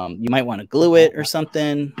 Mm-hmm. You might want to glue it or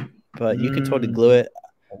something, but you could totally glue it.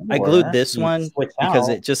 I glued this one because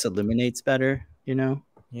it just illuminates better, you know?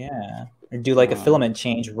 Yeah. Or do like a filament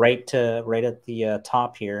change right at the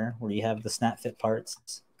top here where you have the snap fit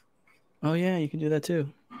parts. Oh, yeah, you can do that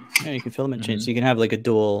too. Yeah, you can filament change. So you can have like a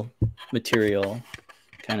dual material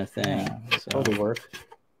kind of thing. Yeah, so totally work.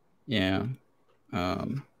 Yeah.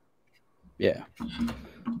 Yeah.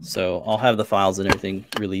 So I'll have the files and everything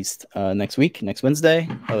released next week, next Wednesday.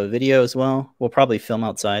 I'll have a video as well. We'll probably film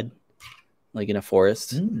outside, like in a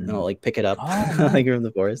forest, and I'll like pick it up like from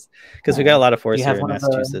the forest because we got a lot of forests here in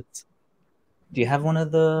Massachusetts. Do you have one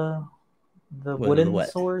of the wooden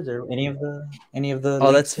swords or any of the?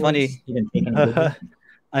 Oh, that's funny. You didn't take any.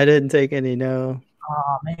 I didn't take any. No.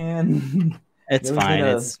 Oh man. It's fine.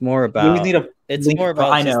 It's more about. It's more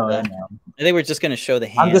about. I know. I think we're just gonna show the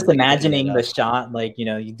hand. I'm just imagining the shot, like you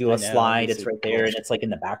know, you do a slide, it's right there, and it's like in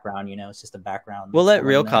the background. You know, it's just a background. We'll let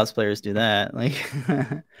real cosplayers do that. Like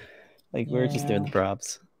we're just doing the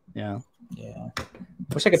props. Yeah. Yeah.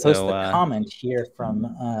 Wish I could post the comment here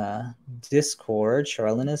from Discord.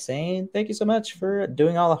 Charlene is saying, "Thank you so much for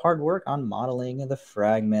doing all the hard work on modeling the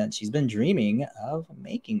fragment. She's been dreaming of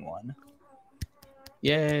making one."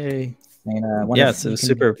 Yay. And, yes, it was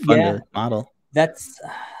super fun to model. That's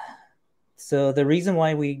So the reason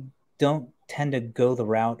why we don't tend to go the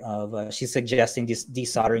route of she's suggesting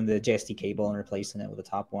desoldering the JST cable and replacing it with the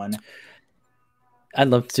top one. I'd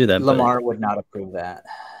love to do that. Lamar would not approve that.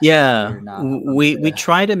 Yeah, we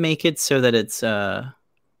try to make it so that it's the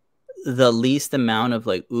least amount of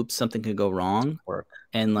like, oops, something could go wrong.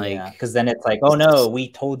 And like, because then it's like, oh no,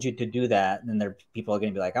 we told you to do that, and then people are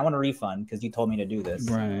gonna be like, I want a refund because you told me to do this.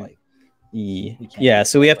 Right. Like, yeah.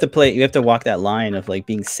 So we have to play. You have to walk that line of like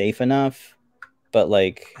being safe enough, but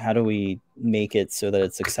like, how do we make it so that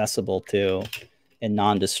it's accessible to and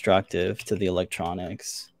non-destructive to the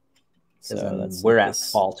electronics? So we're at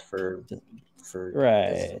fault for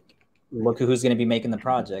right. Look who's going to be making the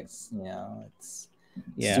projects. You know, it's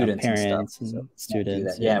students, parents, and stuff. So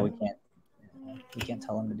students. Yeah, we can't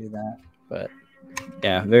tell them to do that. But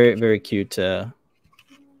yeah, very, very cute.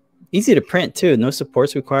 Easy to print too. No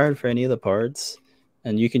supports required for any of the parts,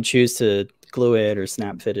 and you can choose to glue it or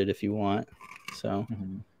snap fit it if you want. So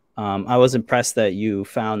I was impressed that you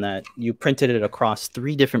found that you printed it across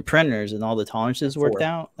 3 different printers and all the tolerances worked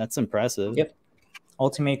out. That's impressive. Yep.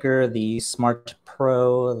 Ultimaker, the Smart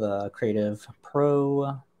Pro, the Creative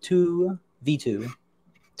Pro 2 V2,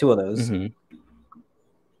 2 of those. And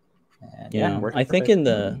I think in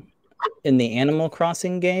the Animal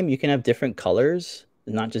Crossing game you can have different colors,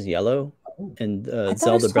 not just yellow. And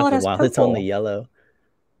Zelda Breath of the Wild, it's only yellow.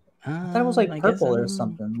 I thought it was like purple or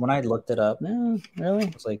something when I looked it up. No, really?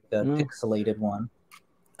 It was like the pixelated one.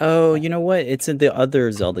 Oh, you know what? It's in the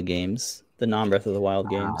other Zelda games, the non-Breath of the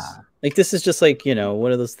Wild games. Like, this is just like,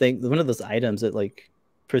 one of those things, one of those items that like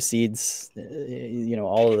precedes,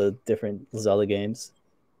 all of the different Zelda games.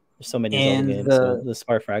 There's so many Zelda games. So the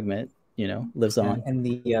Smart Fragment, lives on. And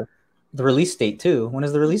the release date too. When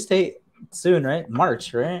is the release date? Soon, right?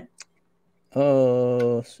 March, right?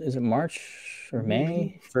 Oh, is it March or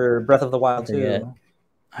May? For Breath of the Wild 2.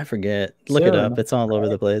 I forget. Look it up. It's all over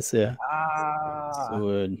the place. Yeah.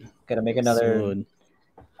 Gotta make another.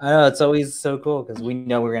 I know, it's always so cool because we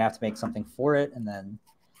know we're gonna have to make something for it, and then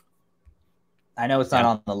I know it's not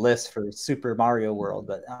on the list for Super Mario World,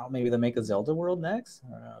 but maybe they'll make a Zelda World next.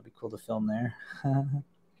 I don't know, it'd be cool to film there.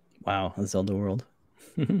 Wow, a Zelda World.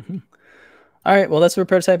 All right, well, that's for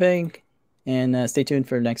prototyping, and stay tuned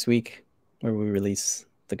for next week where we release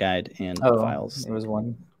the guide and files. There was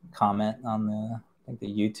one comment on the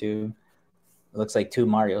YouTube. It looks like 2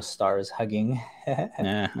 Mario stars hugging.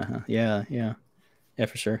 Yeah,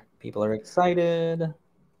 for sure. People are excited.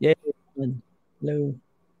 Yeah. Hello.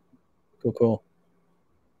 Cool.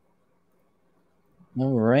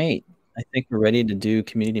 All right. I think we're ready to do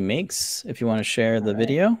Community Makes. If you want to share the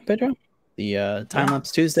video, Pedro. The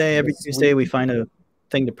time-lapse Tuesday. Every Tuesday we find a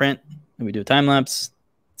thing to print and we do a time-lapse.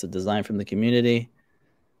 It's a design from the community.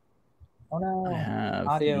 Oh no,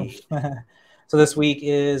 audio. So this week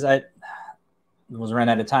I was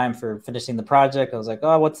running out of time for finishing the project. I was like,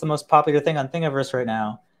 oh, what's the most popular thing on Thingiverse right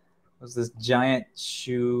now? It was this giant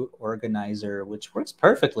shoe organizer, which works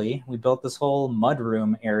perfectly. We built this whole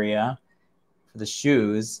mudroom area for the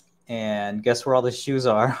shoes. And guess where all the shoes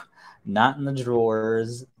are? Not in the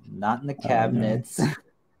drawers, not in the cabinets. Oh,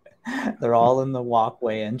 no. They're all in the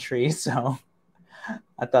walkway entry. So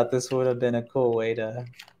I thought this would have been a cool way to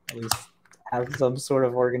at least have some sort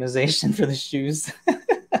of organization for the shoes.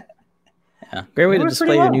 Yeah, great way to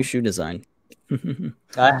display your new shoe design. It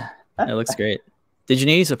looks great. Did you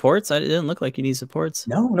need any supports? It didn't look like you need supports.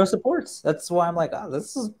 No supports. That's why I'm like, oh,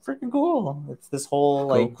 this is freaking cool. It's this whole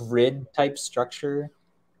like grid type structure.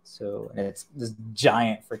 So, and it's this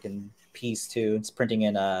giant freaking piece too. It's printing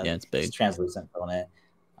in it's big. It's translucent filament.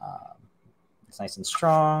 It's nice and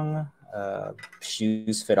strong.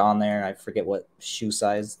 Shoes fit on there. I forget what shoe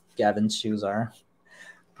size Gavin's shoes are,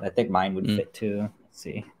 but I think mine would fit too. Let's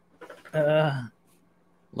see.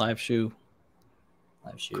 Live shoe.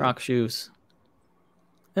 Croc shoes.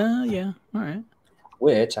 Yeah. All right.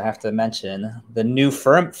 Which I have to mention, the new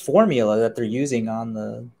formula that they're using on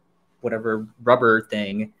the whatever rubber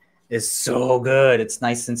thing is so good. It's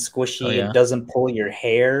nice and squishy. It doesn't pull your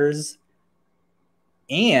hairs.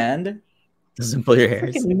 And doesn't pull your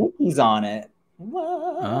hairs. Mickey's on it.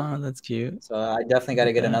 Whoa. Oh, that's cute. So I definitely got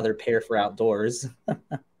to get another pair for outdoors.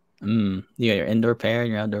 You got your indoor pair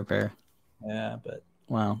and your outdoor pair. Yeah, but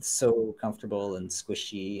wow, it's so comfortable and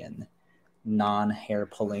squishy and non-hair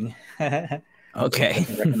pulling. Okay.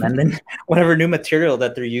 Recommending whatever new material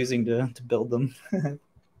that they're using to build them.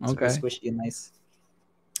 It's okay. Squishy and nice.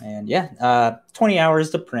 And 20 hours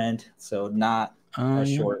to print, so not a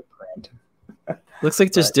short print. Looks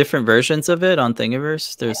like there's different versions of it on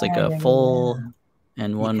Thingiverse. There's like a full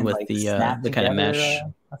and one with the kind of mesh.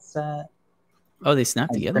 Set. Oh, they snap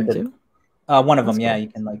together too? One of them, cool. Yeah, you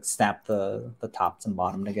can like snap the tops and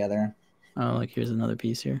bottom together. Oh, like here's another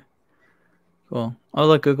piece here. Cool. Oh,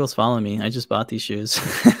 look, Google's following me. I just bought these shoes.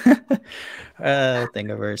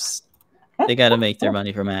 Thingiverse. They got to make their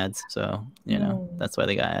money from ads, so you know that's why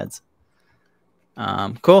they got ads.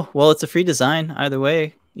 Cool. Well, it's a free design either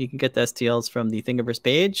way. You can get the STLs from the Thingiverse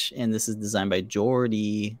page, and this is designed by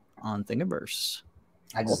Jordy on Thingiverse.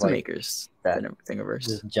 I just like makers that Thingiverse.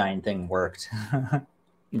 This giant thing worked.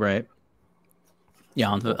 Right. Yeah,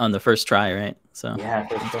 on the first try, right? So yeah,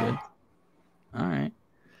 first try. Good. All right.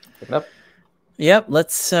 Pick it up. Yep.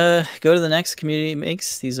 Let's go to the next community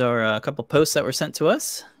makes. These are a couple posts that were sent to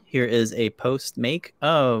us. Here is a post make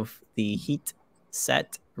of the heat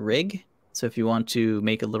set rig. So if you want to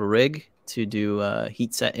make a little rig to do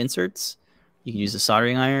heat set inserts, you can use a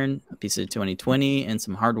soldering iron, a piece of 2020, and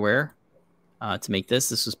some hardware to make this.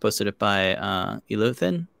 This was posted up by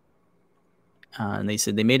Elothin. And they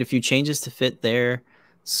said they made a few changes to fit their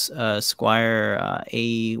Squire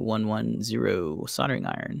A110 soldering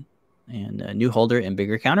iron. And a new holder and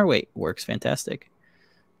bigger counterweight works fantastic.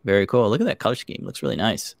 Very cool. Look at that color scheme. Looks really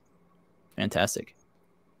nice. Fantastic.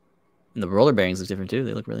 And the roller bearings look different too.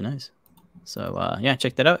 They look really nice. So yeah,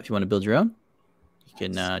 check that out if you want to build your own. You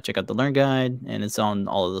can check out the Learn Guide, and it's on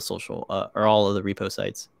all of the social or all of the repo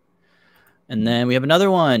sites. And then we have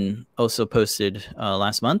another one also posted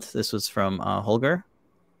last month. This was from Holger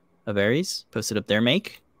of Aries. Posted up their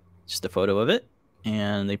make, just a photo of it,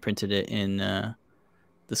 and they printed it in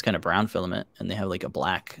this kind of brown filament, and they have like a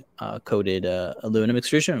black coated aluminum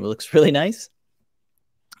extrusion. It looks really nice.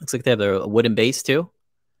 Looks like they have a wooden base too,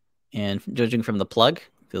 and judging from the plug,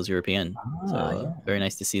 feels European. So very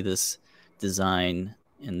nice to see this design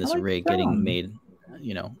and this rig getting made,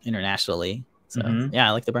 you know, internationally. So yeah,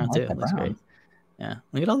 I like the brown too. It looks great. Yeah,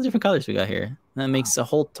 look at all the different colors we got here. That makes a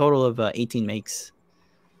whole total of 18 makes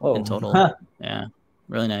in total. Yeah,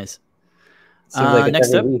 really nice. Like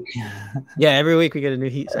next up, yeah, every week we get a new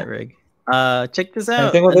heat set rig. Check this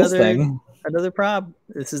out. Another prop.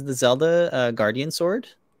 This is the Zelda Guardian Sword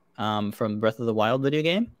from Breath of the Wild video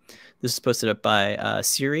game. This is posted up by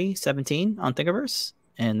Siri17 on Thingiverse,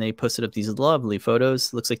 and they posted up these lovely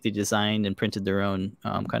photos. Looks like they designed and printed their own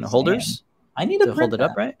kind of holders. I need to hold it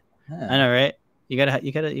up, right? Yeah. I know, right? You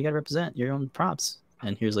gotta represent your own props.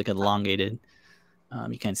 And here's like an elongated.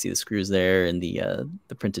 You can't see the screws there, and the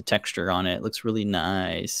printed texture on it. It looks really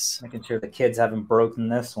nice. Making sure the kids haven't broken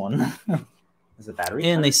this one. Is it battery?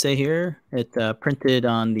 And they say here it printed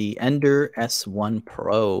on the Ender S1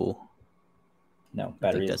 Pro. No,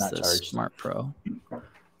 battery is not charged. Smart Pro.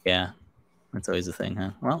 Yeah, that's always the thing, huh?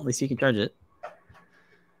 Well, at least you can charge it.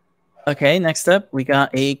 Okay, next up, we got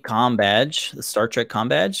a comm badge, the Star Trek comm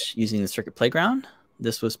badge, using the Circuit Playground.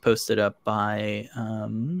 This was posted up by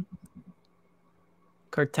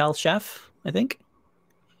Cartel Chef, I think.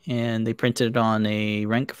 And they printed it on a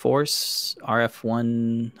Rank Force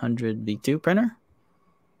RF100V2 printer.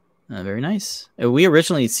 Very nice. We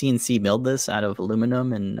originally CNC milled this out of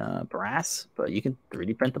aluminum and brass, but you can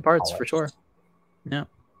 3D print the parts for sure. Yeah,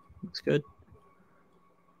 looks good.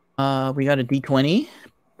 We got a D20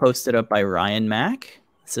 posted up by Ryan Mack.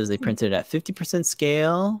 It says they printed it at 50%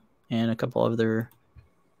 scale and a couple other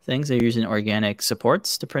things. They're using organic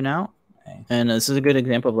supports to print out. Okay. And this is a good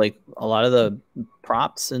example of like a lot of the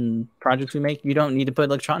props and projects we make. You don't need to put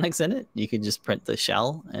electronics in it. You could just print the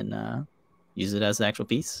shell and use it as an actual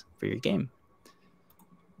piece for your game.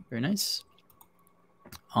 Very nice.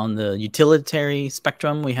 On the utilitarian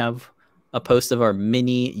spectrum, we have a post of our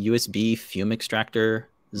mini USB fume extractor.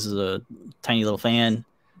 This is a tiny little fan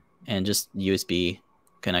and just USB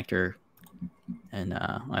connector. And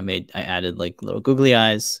I added like little googly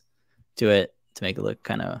eyes to it to make it look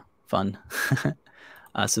kind of fun.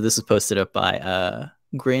 So this is posted up by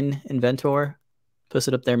Grin Inventor.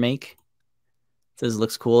 Posted up their make. It says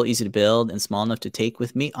looks cool, easy to build, and small enough to take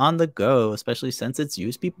with me on the go, especially since it's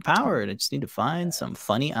USB powered. I just need to find some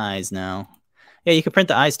funny eyes now. Yeah, you can print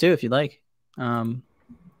the eyes too if you'd like. I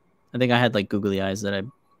think I had like googly eyes that I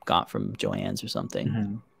got from Joann's or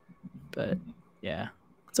something. But yeah,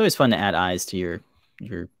 it's always fun to add eyes to your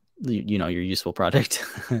useful project.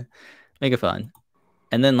 Make it fun.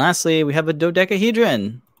 And then lastly, we have a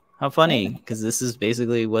dodecahedron. How funny, because this is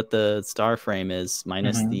basically what the star frame is,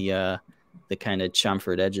 minus the kind of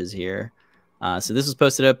chamfered edges here. So this was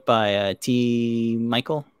posted up by T.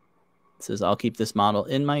 Michael. It says, I'll keep this model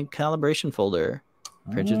in my calibration folder.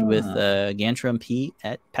 Printed with Gantrum P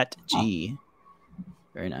at PET G.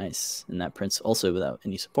 Very nice. And that prints also without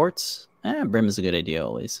any supports. Brim is a good idea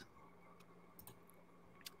always.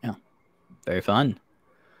 Yeah, very fun.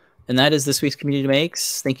 And that is this week's Community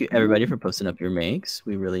Makes. Thank you, everybody, for posting up your makes.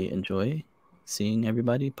 We really enjoy seeing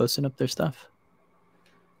everybody posting up their stuff.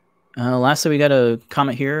 Lastly, we got a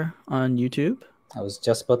comment here on YouTube. I was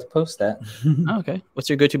just about to post that. Oh, okay. What's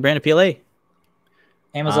your go-to brand of PLA?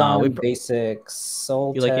 Amazon Basics,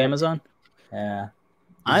 Soul. You like Amazon? Yeah.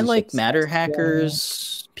 I like Matter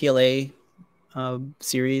Hackers PLA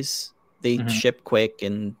series. They ship quick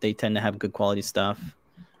and they tend to have good quality stuff.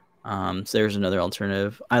 So there's another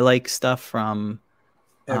alternative. I like stuff from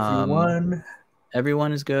Everyone.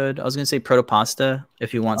 Everyone is good. I was gonna say Protopasta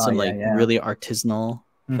if you want some really artisanal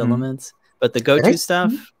filaments. But the go-to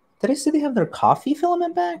stuff. Did I see they have their coffee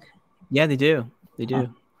filament back? Yeah, they do. They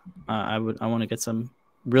do. I want to get some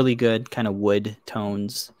really good kind of wood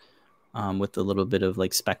tones with a little bit of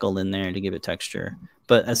like speckle in there to give it texture.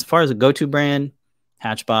 But as far as a go-to brand,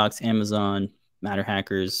 Hatchbox, Amazon, Matter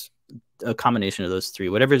Hackers, a combination of those three,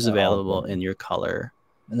 whatever is available in your color.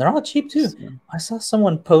 And they're all cheap too. I saw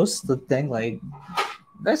someone post the thing like,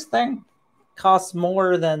 this thing costs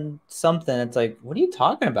more than something. It's like, what are you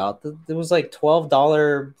talking about? There was like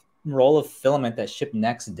 $12 roll of filament that shipped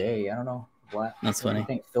next day. I don't know what. That's funny. I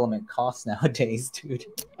think filament costs nowadays, dude.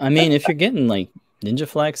 I mean, if you're getting like Ninja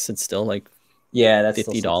Flex, it's still like that's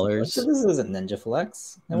 $50. This isn't Ninja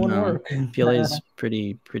Flex. It wouldn't work. PLA is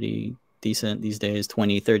pretty decent these days.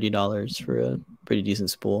 $20-$30 for a pretty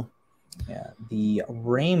decent spool. Yeah, the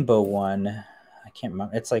rainbow one, I can't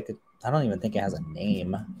remember. It's like I don't even think it has a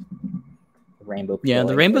name. Rainbow. PLA. Yeah,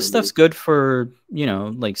 the rainbow stuff's good for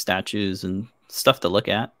like statues and stuff to look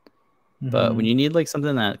at. But when you need like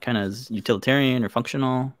something that kind of is utilitarian or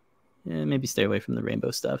functional, maybe stay away from the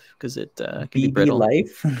rainbow stuff because it can be brittle.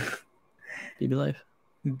 BB Life.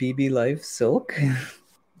 BB Life Silk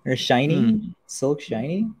or shiny silk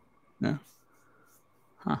shiny. No.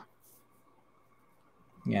 Huh.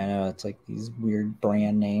 Yeah, no, it's like these weird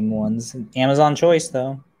brand name ones. Amazon choice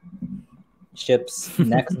though. Ships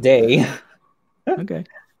next day. Okay.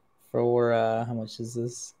 For how much is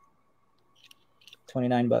this?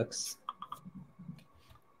 $29.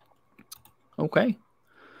 Okay.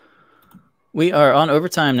 We are on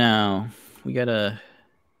overtime now. We gotta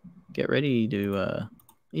get ready to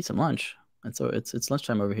eat some lunch. And so it's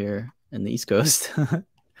lunchtime over here in the East Coast.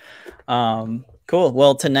 Cool.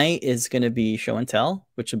 Well, tonight is going to be show and tell,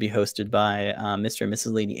 which will be hosted by Mr. and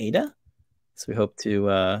Mrs. Lady Ada. So we hope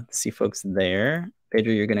to see folks there.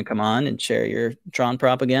 Pedro, you're going to come on and share your Tron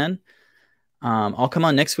prop again. I'll come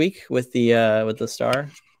on next week with the star,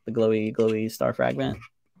 the glowy star fragment.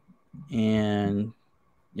 And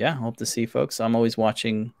yeah, hope to see folks. I'm always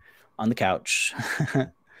watching on the couch.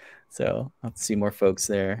 So I'll have to see more folks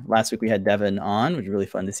there. Last week we had Devin on, which was really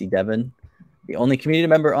fun to see Devin, the only community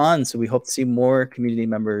member on. So we hope to see more community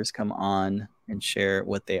members come on and share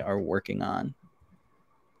what they are working on.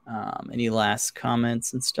 Any last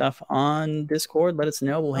comments and stuff on Discord? Let us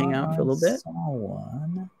know. We'll hang out for a little bit.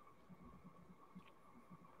 Someone.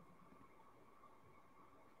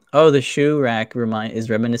 Oh, the shoe rack is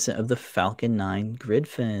reminiscent of the Falcon 9 grid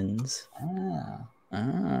fins.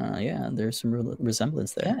 Yeah, there's some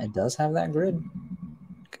resemblance there. Yeah, it does have that grid.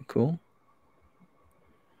 Okay, cool.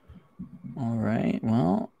 All right.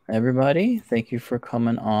 Well, everybody, thank you for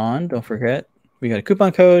coming on. Don't forget, we got a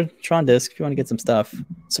coupon code, TRON Disc, if you want to get some stuff.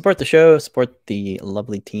 Support the show, support the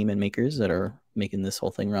lovely team and makers that are making this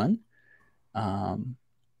whole thing run.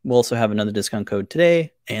 We'll also have another discount code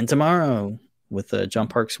today and tomorrow with the John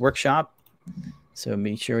Parks workshop. So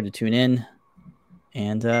make sure to tune in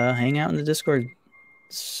and hang out in the Discord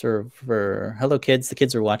server. Hello, kids. The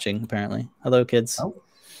kids are watching, apparently. Hello, kids. Oh.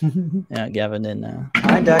 Yeah, Gavin and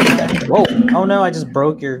hi, Declan. Whoa! Oh no, I just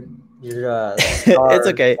broke your it's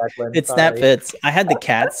okay. Declan. It snap fits. I had the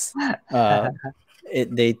cats.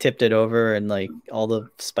 They tipped it over and like all the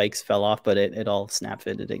spikes fell off, but it all snap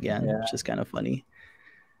fitted again, which is kind of funny.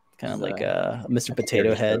 Kind of like Mr.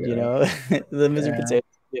 Potato Head, you know. The Mr. Potato.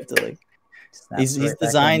 You have to like. He's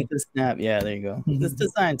designed to snap. Yeah, there you go. It's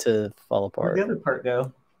designed to fall apart. Where'd the other part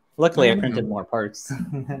go? Luckily, I printed more parts.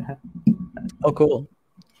 Oh, cool.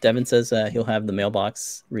 Devin says he'll have the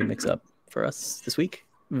mailbox remix up for us this week.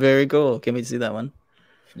 Very cool. Can't wait to see that one.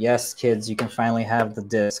 Yes, kids, you can finally have the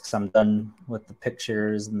discs. I'm done with the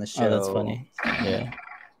pictures and the show. Oh, that's funny. Yeah.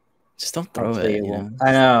 Just don't throw it.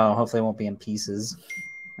 I know. Hopefully it won't be in pieces.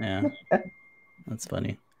 Yeah. That's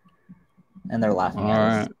funny. And they're laughing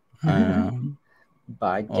at us.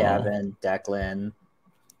 Bye, Gavin, Declan.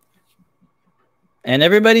 And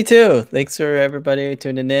everybody too. Thanks for everybody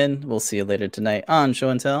tuning in. We'll see you later tonight on Show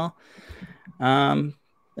and Tell.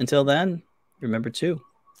 Until then, remember to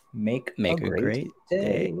make a great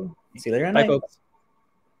day. See you later tonight. Bye, folks.